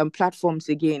platforms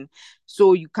again?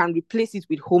 So you can replace it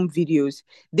with home videos.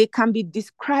 They can be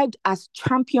described as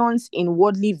champions in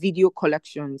worldly video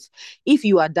collections. If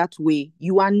you are that way,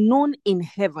 you are known in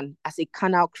heaven as a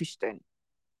carnal Christian.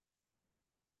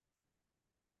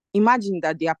 Imagine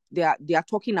that they are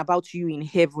talking about you in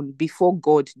heaven before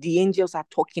God. The angels are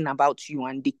talking about you,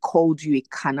 and they called you a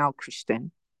carnal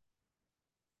Christian.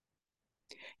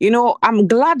 I'm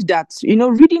glad that,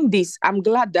 reading this, I'm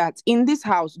glad that in this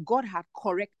house, God had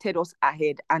corrected us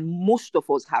ahead, and most of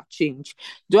us have changed.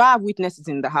 Do I have witnesses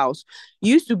in the house?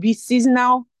 You used to be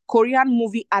seasonal Korean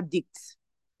movie addicts.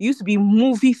 You used to be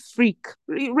movie freak.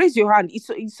 Raise your hand. It's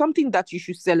something that you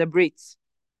should celebrate.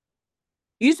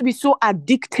 You used to be so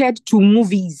addicted to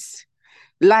movies.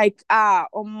 Like,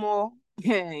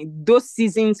 those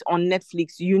seasons on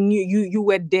Netflix, you knew you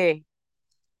were there.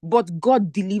 But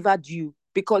God delivered you.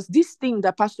 Because this thing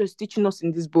that Pastor is teaching us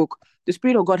in this book, the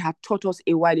Spirit of God had taught us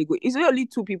a while ago. It's only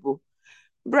two people.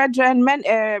 Brethren, men,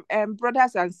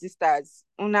 brothers and sisters,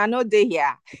 una know they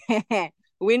here.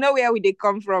 We know where they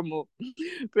come from. Oh.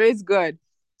 Praise God.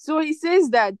 So he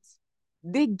says that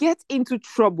they get into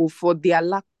trouble for their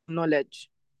lack of knowledge,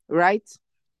 right?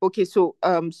 Okay, so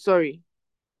sorry.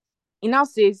 He now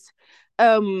says,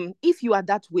 if you are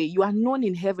that way, you are known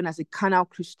in heaven as a carnal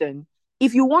Christian.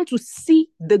 If you want to see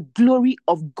the glory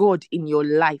of God in your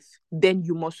life, then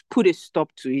you must put a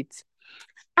stop to it.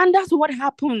 And that's what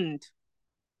happened.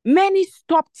 Many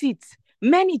stopped it.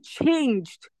 Many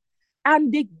changed.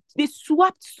 And they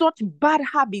swapped such bad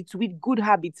habits with good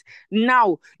habits.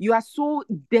 Now you are so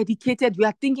dedicated. You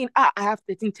are thinking, I have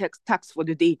 13 tasks for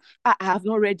the day. I have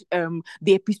not read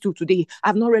the epistle today.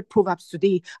 I've not read Proverbs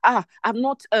today. I've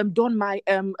not done my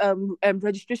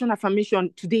registration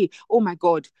affirmation today. Oh my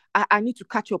God, I need to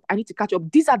catch up. I need to catch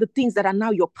up. These are the things that are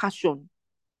now your passion.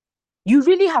 You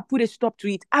really have put a stop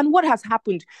to it. And what has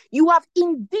happened? You have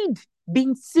indeed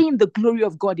been seeing the glory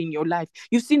of God in your life.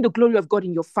 You've seen the glory of God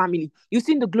in your family. You've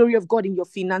seen the glory of God in your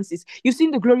finances. You've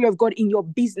seen the glory of God in your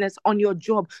business, on your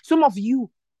job. Some of you,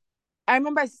 I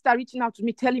remember a sister reaching out to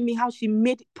me, telling me how she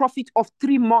made profit of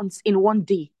 3 months in one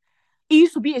day. It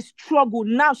used to be a struggle.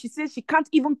 Now she says she can't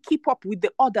even keep up with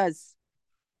the others.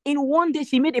 In one day,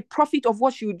 she made a profit of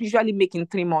what she would usually make in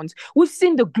 3 months. We've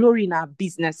seen the glory in our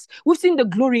business. We've seen the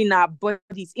glory in our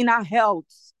bodies, in our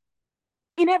health.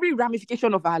 in every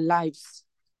ramification of our lives.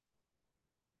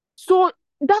 So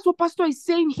that's what Pastor is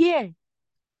saying here.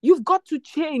 You've got to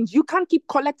change. You can't keep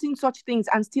collecting such things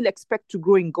and still expect to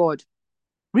grow in God.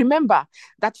 Remember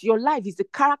that your life is the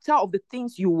character of the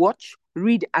things you watch,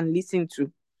 read, and listen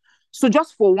to. So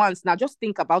just for once, now just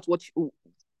think about what you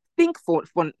think for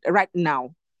right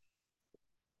now.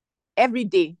 Every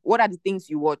day, what are the things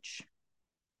you watch?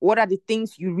 What are the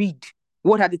things you read?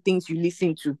 What are the things you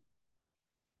listen to?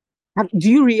 Do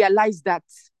you realize that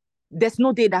there's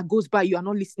no day that goes by you are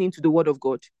not listening to the word of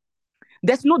God?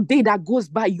 There's no day that goes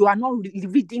by you are not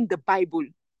reading the Bible.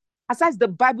 Aside the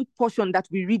Bible portion that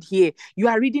we read here, you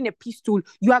are reading epistle.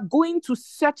 You are going to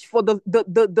search for the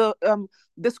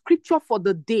scripture for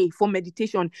the day for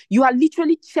meditation. You are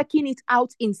literally checking it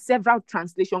out in several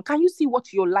translations. Can you see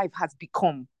what your life has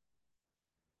become?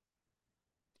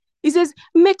 He says,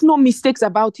 make no mistakes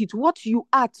about it. What you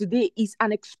are today is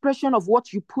an expression of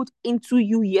what you put into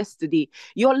you yesterday.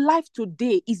 Your life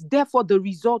today is therefore the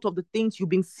result of the things you've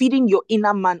been feeding your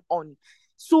inner man on.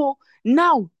 So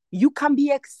now you can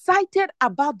be excited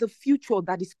about the future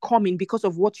that is coming because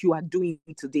of what you are doing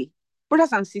today.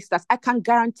 Brothers and sisters, I can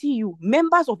guarantee you,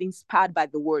 members of Inspired by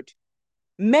the Word,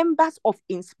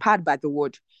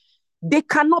 they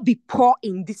cannot be poor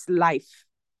in this life.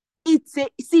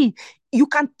 See, you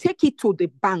can take it to the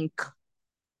bank.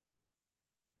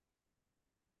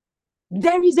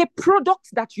 There is a product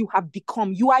that you have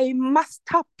become. You are a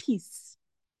masterpiece.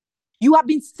 You have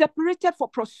been separated for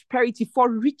prosperity, for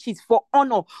riches, for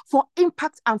honor, for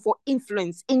impact, and for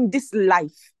influence in this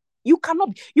life. You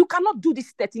cannot do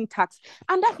this 13 tasks.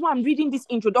 And that's why I'm reading this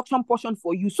introduction portion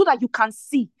for you, so that you can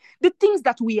see the things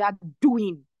that we are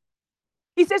doing.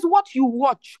 It says what you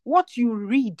watch, what you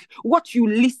read, what you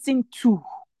listen to.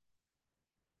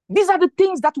 These are the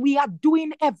things that we are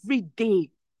doing every day.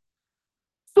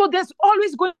 So there's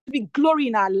always going to be glory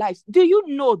in our lives. Do you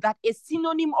know that a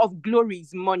synonym of glory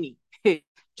is money?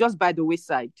 Just by the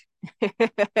wayside.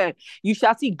 You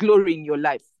shall see glory in your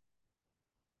life.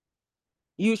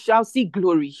 You shall see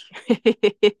glory.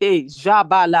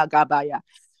 Jabala Gabaya.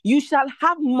 You shall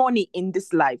have money in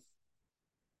this life.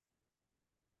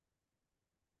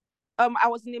 I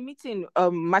was in a meeting.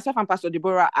 Myself and Pastor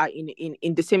Deborah are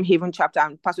in the same Haven chapter,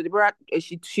 and Pastor Deborah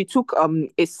she took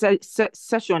a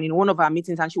session in one of our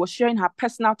meetings, and she was sharing her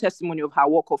personal testimony of her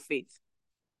walk of faith.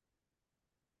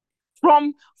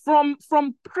 From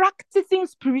practicing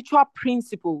spiritual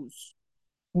principles,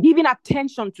 giving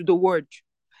attention to the word,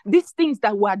 these things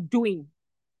that we're doing,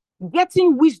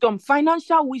 getting wisdom,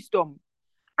 financial wisdom,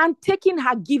 and taking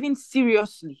her giving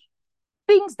seriously,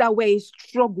 things that were a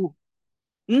struggle.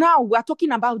 Now we're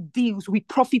talking about deals with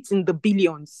profits in the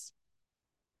billions.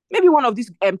 Maybe one of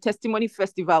these testimony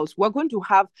festivals, we're going to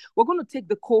take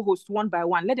the co-hosts one by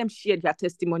one, let them share their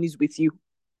testimonies with you.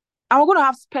 And we're going to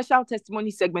have special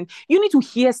testimony segments. You need to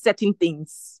hear certain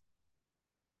things.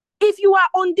 If you are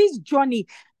on this journey,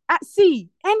 see,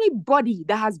 anybody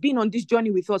that has been on this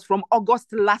journey with us from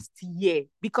August last year,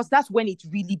 because that's when it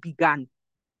really began.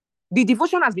 The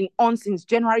devotion has been on since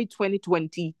January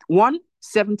 2021,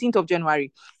 17th of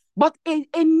January. But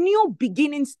a new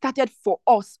beginning started for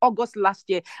us August last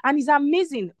year. And it's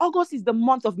amazing. August is the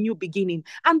month of new beginning.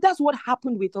 And that's what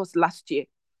happened with us last year.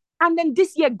 And then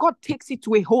this year, God takes it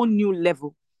to a whole new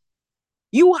level.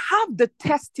 You have the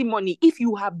testimony if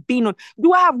you have been on.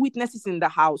 Do I have witnesses in the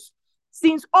house?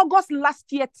 Since August last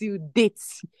year till date,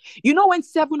 you know when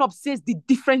 7up says the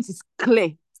difference is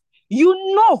clear. You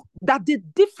know that the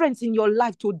difference in your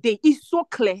life today is so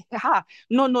clear.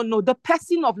 No. The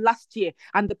person of last year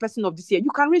and the person of this year.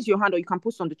 You can raise your hand or you can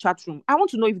post on the chat room. I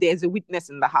want to know if there is a witness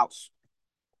in the house.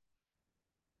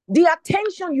 The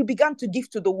attention you began to give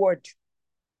to the word.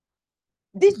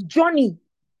 This journey,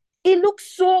 it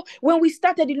looks so, when we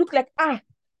started, it looked like,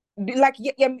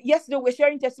 yesterday we were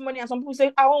sharing testimony and some people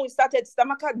said, when we started,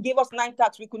 Stamaka gave us 9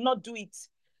 tasks, we could not do it.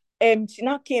 She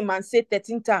now came and said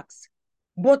 13 tasks.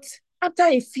 But after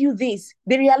a few days,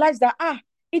 they realized that,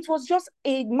 it was just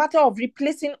a matter of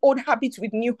replacing old habits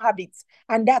with new habits.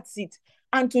 And that's it.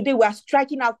 And today we are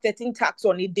striking out 13 tasks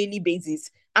on a daily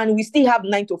basis. And we still have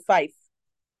 9 to 5.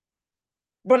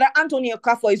 Brother Anthony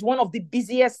Okafor is one of the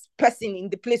busiest person in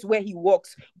the place where he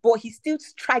works, but he's still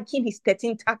striking his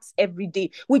 13 tasks every day.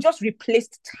 We just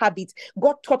replaced habits.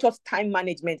 God taught us time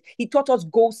management. He taught us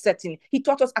goal setting. He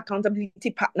taught us accountability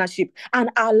partnership,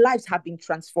 and our lives have been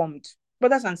transformed.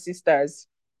 Brothers and sisters,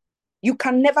 you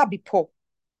can never be poor.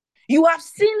 You have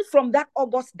seen from that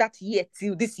August that year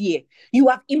till this year, you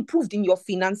have improved in your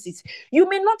finances. You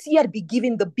may not yet be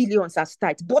given the billions as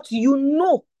tithe, but you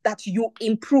know that you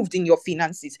improved in your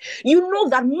finances. You know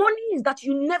that money that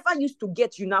you never used to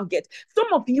get, you now get.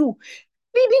 Some of you,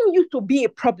 feeding used to be a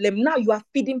problem. Now you are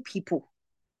feeding people.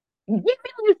 Giving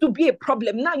used to be a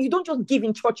problem. Now you don't just give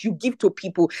in church, you give to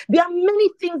people. There are many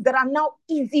things that are now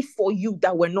easy for you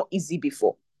that were not easy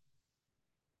before.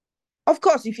 Of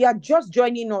course, if you are just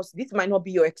joining us, this might not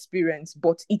be your experience,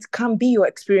 but it can be your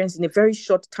experience in a very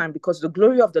short time, because the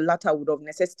glory of the latter would of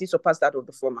necessity surpass that of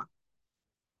the former.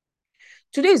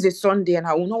 Today is a Sunday and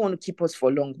I will not want to keep us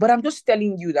for long, but I'm just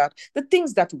telling you that the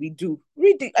things that we do,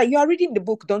 you are reading the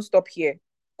book, don't stop here.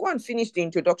 Go and finish the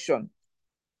introduction.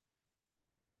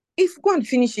 Go and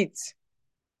finish it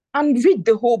and read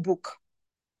the whole book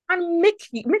and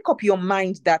make up your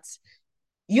mind that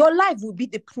your life will be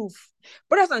the proof.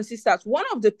 Brothers and sisters, one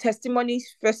of the testimony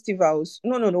festivals,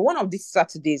 one of these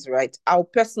Saturdays, right? I'll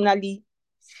personally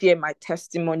share my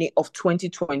testimony of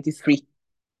 2023.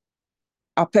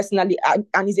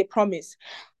 And it's a promise.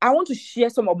 I want to share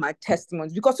some of my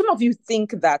testimonies, because some of you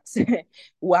think that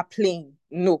we are playing.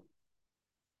 No.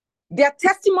 There are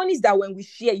testimonies that when we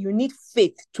share, you need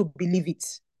faith to believe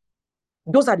it.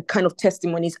 Those are the kind of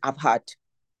testimonies I've had.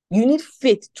 You need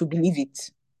faith to believe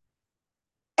it.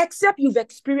 Except you've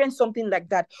experienced something like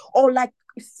that. Or like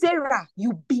Sarah,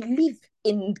 you believe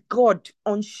in God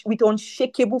with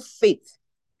unshakable faith.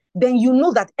 Then you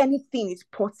know that anything is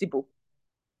possible.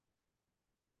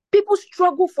 People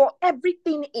struggle for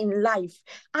everything in life.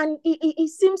 And it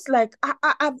seems like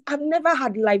I've never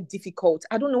had life difficult.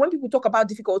 I don't know. When people talk about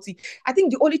difficulty, I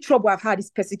think the only trouble I've had is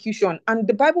persecution. And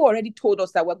the Bible already told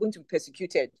us that we're going to be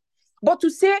persecuted. But to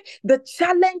say the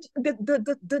challenge,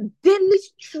 the daily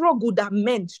struggle that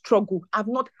men struggle, I've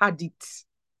not had it.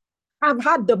 I've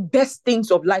had the best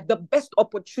things of life, the best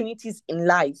opportunities in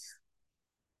life.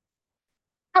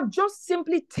 I've just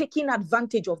simply taken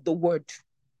advantage of the word.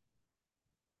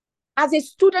 As a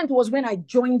student was when I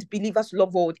joined Believers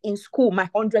Love World in school, my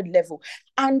 100 level.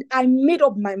 And I made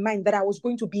up my mind that I was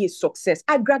going to be a success.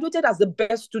 I graduated as the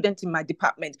best student in my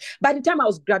department. By the time I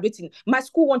was graduating, my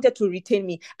school wanted to retain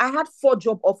me. I had 4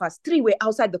 job offers. 3 were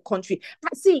outside the country.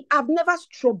 See, I've never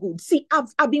struggled. See,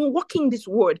 I've been working this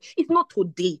word. It's not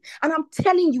today. And I'm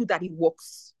telling you that it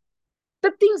works. The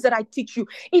things that I teach you,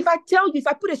 if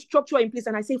I put a structure in place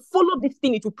and I say, follow this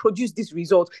thing, it will produce this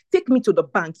result. Take me to the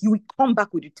bank. You will come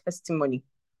back with a testimony.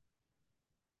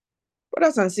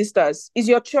 Brothers and sisters, it's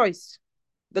your choice,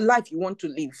 the life you want to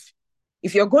live.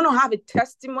 If you're going to have a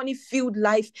testimony-filled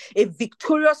life, a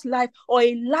victorious life, or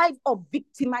a life of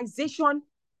victimization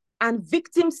and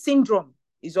victim syndrome,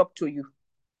 is up to you.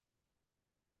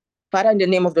 Father, in the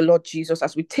name of the Lord Jesus,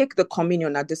 as we take the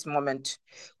communion at this moment,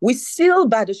 we seal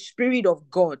by the Spirit of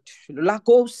God. For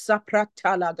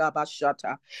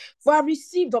I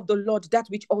received of the Lord that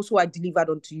which also I delivered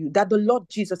unto you, that the Lord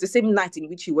Jesus, the same night in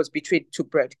which he was betrayed,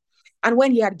 took bread. And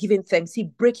when he had given thanks, he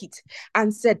brake it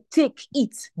and said, take,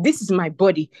 eat. This is my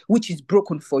body, which is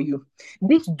broken for you.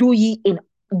 This do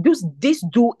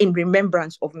in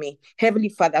remembrance of me. Heavenly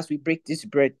Father, as we break this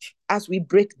bread, this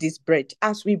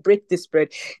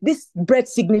bread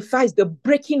signifies the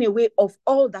breaking away of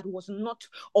all that was not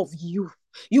of you.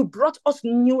 You brought us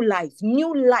new life.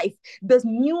 You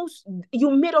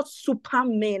made us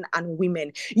supermen and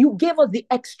women. You gave us the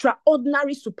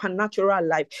extraordinary supernatural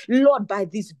life. Lord, by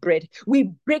this bread,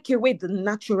 we break away the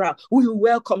natural. We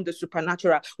welcome the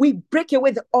supernatural. We break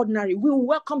away the ordinary. We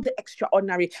welcome the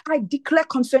extraordinary. I declare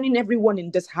concerning everyone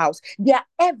in this house, their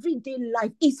everyday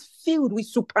life is filled with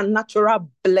supernatural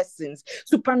blessings,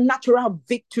 supernatural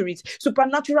victories,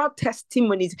 supernatural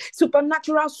testimonies,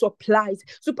 supernatural supplies,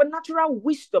 supernatural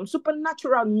wisdom,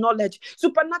 supernatural knowledge,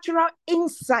 supernatural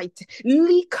insight,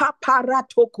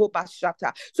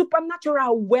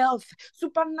 supernatural wealth,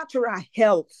 supernatural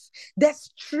health.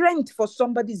 There's strength for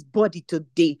somebody's body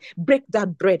today. Break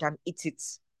that bread and eat it.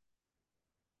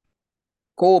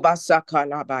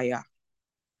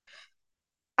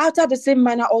 After the same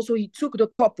manner also he took the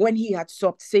cup when he had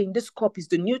supped, saying, this cup is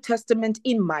the New Testament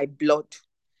in my blood.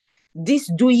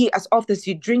 This do ye as often as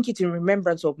you drink it in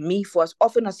remembrance of me. For as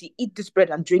often as you eat this bread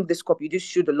and drink this cup, you just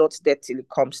show the Lord's death till it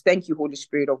comes. Thank you, Holy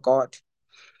Spirit of God.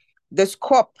 This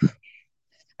cup,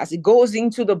 as it goes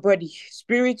into the body,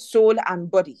 spirit, soul, and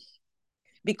body,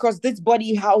 because this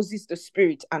body houses the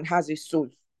spirit and has a soul.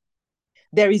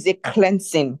 There is a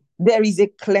cleansing. There is a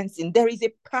cleansing. There is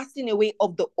a passing away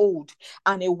of the old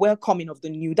and a welcoming of the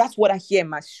new. That's what I hear in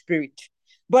my spirit.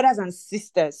 Brothers and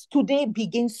sisters, today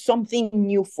begins something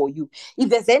new for you. If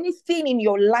there's anything in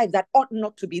your life that ought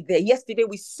not to be there, yesterday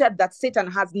we said that Satan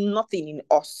has nothing in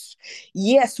us.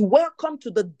 Yes, welcome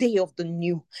to the day of the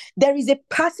new. There is a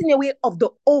passing away of the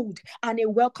old and a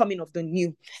welcoming of the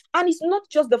new. And it's not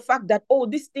just the fact that, oh,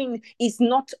 this thing is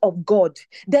not of God.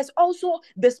 There's also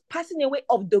this passing away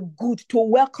of the good to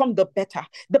welcome the better,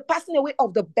 the passing away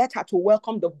of the better to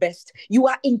welcome the best. You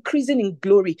are increasing in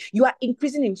glory. You are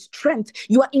increasing in strength.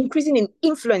 You are increasing in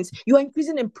influence. You are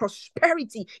increasing in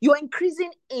prosperity. You are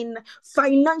increasing in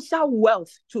financial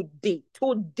wealth today.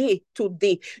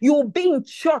 You will be in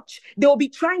church. They will be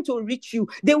trying to reach you.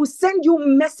 They will send you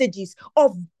messages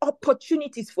of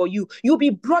opportunities for you. You'll be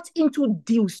brought into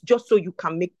deals just so you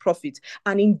can make profit.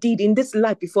 And indeed, in this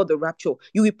life before the rapture,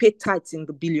 you will pay tithes in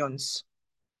the billions.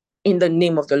 In the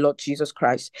name of the Lord Jesus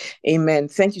Christ. Amen.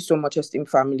 Thank you so much, esteemed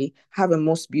family. Have a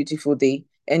most beautiful day.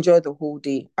 Enjoy the whole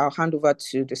day. I'll hand over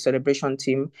to the celebration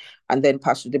team, and then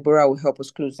Pastor Deborah will help us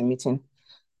close the meeting.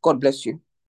 God bless you.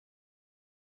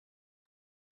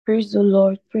 Praise the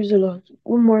Lord. Praise the Lord.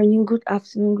 Good morning, good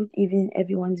afternoon, good evening,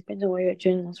 everyone, depending on where you're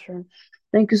joining us from.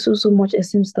 Thank you so much,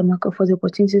 esteemed Stamaka, for the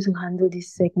opportunity to handle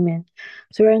this segment.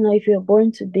 So right now, if you're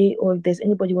born today or if there's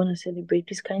anybody want to celebrate,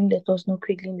 please kindly let us know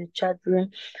quickly in the chat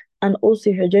room. And also,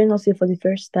 if you're joining us here for the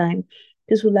first time,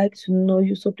 please would like to know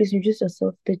you. So please introduce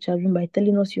yourself to the chat room by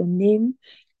telling us your name,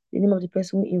 the name of the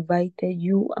person who invited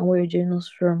you, and where you're joining us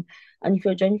from. And if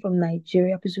you're joining from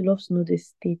Nigeria, please would love to know the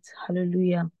state.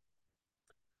 Hallelujah.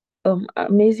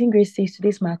 Amazing Grace says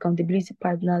today's my accountability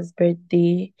partner's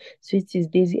birthday. Sweet is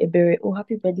Daisy Ebere. Oh,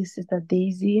 happy birthday, Sister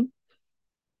Daisy.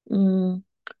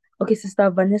 Okay,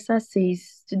 Sister Vanessa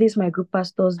says today's my group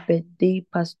pastor's birthday,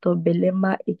 Pastor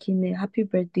Belema Ekine. Happy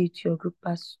birthday to your group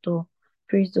pastor.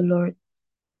 Praise the Lord.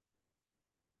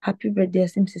 Happy birthday,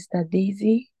 Sister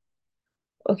Daisy.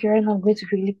 Okay, right now I'm going to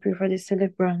quickly pray for the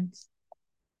celebrants.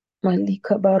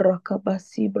 Malika Barakaba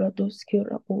Sibradoski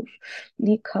Rabosh,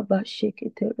 Likaba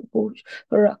Shekete Rabosh,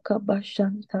 Rakaba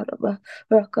Shantaraba,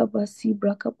 Rakaba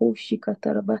Sibrakaboshi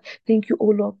Kataraba. Thank you, O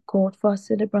Lord God, for our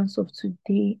celebrants of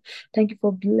today. Thank you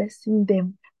for blessing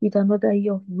them with another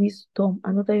year of wisdom,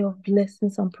 another year of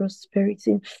blessings and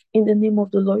prosperity. In the name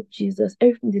of the Lord Jesus,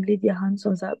 everything they lay their hands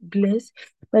on are blessed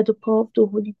by the power of the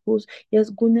Holy Ghost. Yes,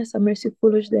 goodness and mercy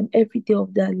follows them every day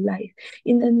of their life.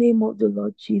 In the name of the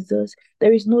Lord Jesus,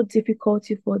 there is no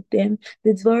difficulty for them.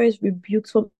 The devourer is rebuked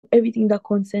from everything that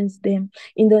concerns them.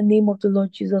 In the name of the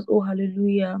Lord Jesus. Oh,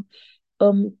 hallelujah.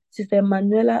 Sister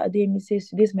Manuela Ademi says,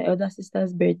 today is my elder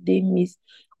sister's birthday, Miss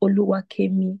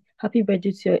Oluwakemi. Happy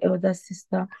birthday to your elder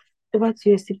sister. Over to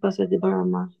you, Pastor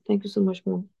Deborah. Thank you so much,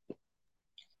 Mom.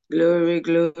 Glory,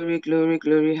 glory, glory,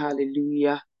 glory,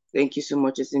 hallelujah. Thank you so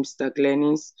much, Sister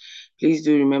Glennis. Please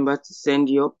do remember to send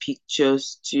your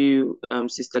pictures to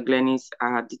Sister Glennis.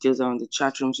 Our details are on the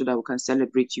chat room so that we can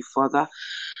celebrate you further.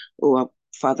 Oh, our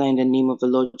Father, in the name of the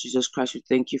Lord Jesus Christ, we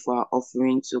thank you for our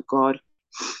offering to God.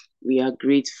 We are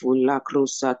grateful. La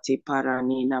crosa te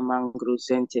paranina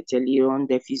mangrosente telion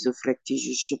defiso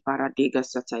frectijus to paradega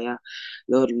sataya.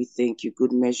 Lord, we thank you.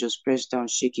 Good measures pressed down,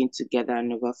 shaking together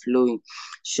and overflowing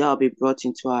shall be brought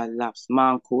into our laps.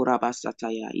 Manko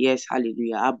rabasataya. Yes,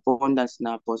 hallelujah. Abundance in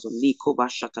our bosom. Likoba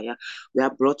shataya. We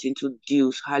are brought into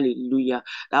deals, hallelujah,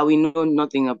 that we know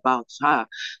nothing about.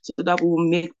 So that we will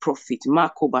make profit.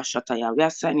 Makoba shataya. We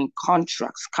are signing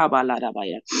contracts.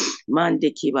 Kabaladabaya.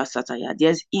 Mande kiba sataya.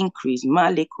 There's increase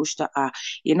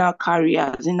in our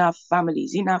careers, in our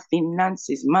families, in our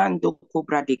finances. Mando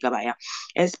cobra de gabaya.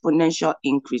 Exponential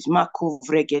increase.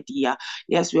 Makovregedia.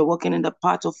 Yes, we're working in the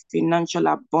path of financial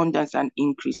abundance and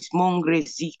increase. Mongre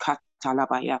zika.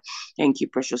 Thank you,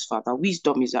 precious Father.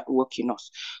 Wisdom is at work in us.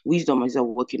 Wisdom is at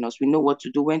work in us. We know what to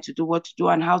do, when to do what to do,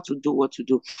 and how to do what to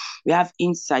do. We have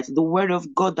insight. The word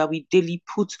of God that we daily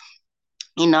put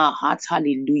in our hearts,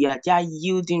 hallelujah, they are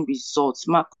yielding results.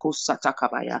 In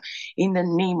the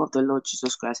name of the Lord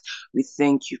Jesus Christ, we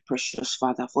thank you, precious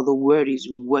Father, for the word is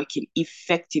working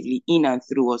effectively in and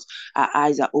through us. Our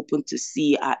eyes are open to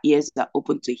see, our ears are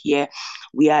open to hear.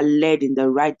 We are led in the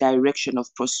right direction of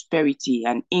prosperity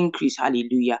and increase,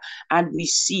 hallelujah. And we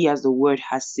see, as the word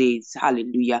has said,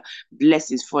 hallelujah,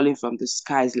 blessings falling from the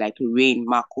skies like rain.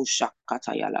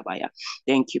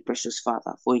 Thank you, precious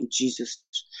Father, for in Jesus'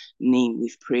 name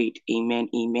we've prayed. Amen.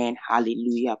 Amen.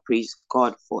 Hallelujah. Praise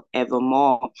God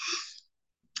forevermore.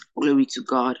 Glory to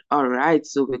God. All right.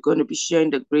 So we're going to be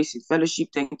sharing the grace in fellowship.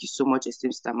 Thank you so much,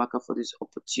 esteemed Stamaka, for this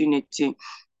opportunity.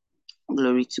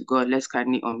 Glory to God. Let's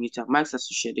kindly unmute our mics as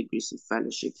we share the grace of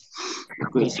fellowship. The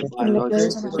grace of our And the Lord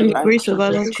grace Jesus of And the our Christ, grace of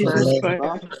our Lord the love Jesus of Christ,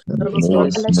 God, love of and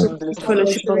God, the sweet the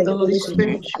fellowship of fellowship the of the Holy Holy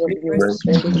Spirit Spirit, be with us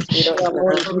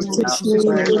now and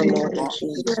forevermore.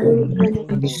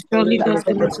 Amen. surely God's God's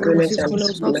goodness and goodness mercy and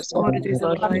follows mercy us all the days of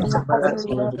our lives. follow us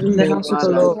In the and house of the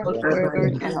dwell us Lord forever forever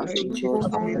in and the ever. house of In the Lord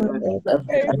Jesus' name. forever and Amen. ever.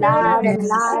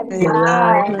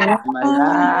 I'm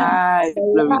alive.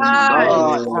 Glory to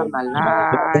God. I'm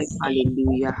alive.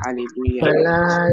 Hallelujah. Hallelujah.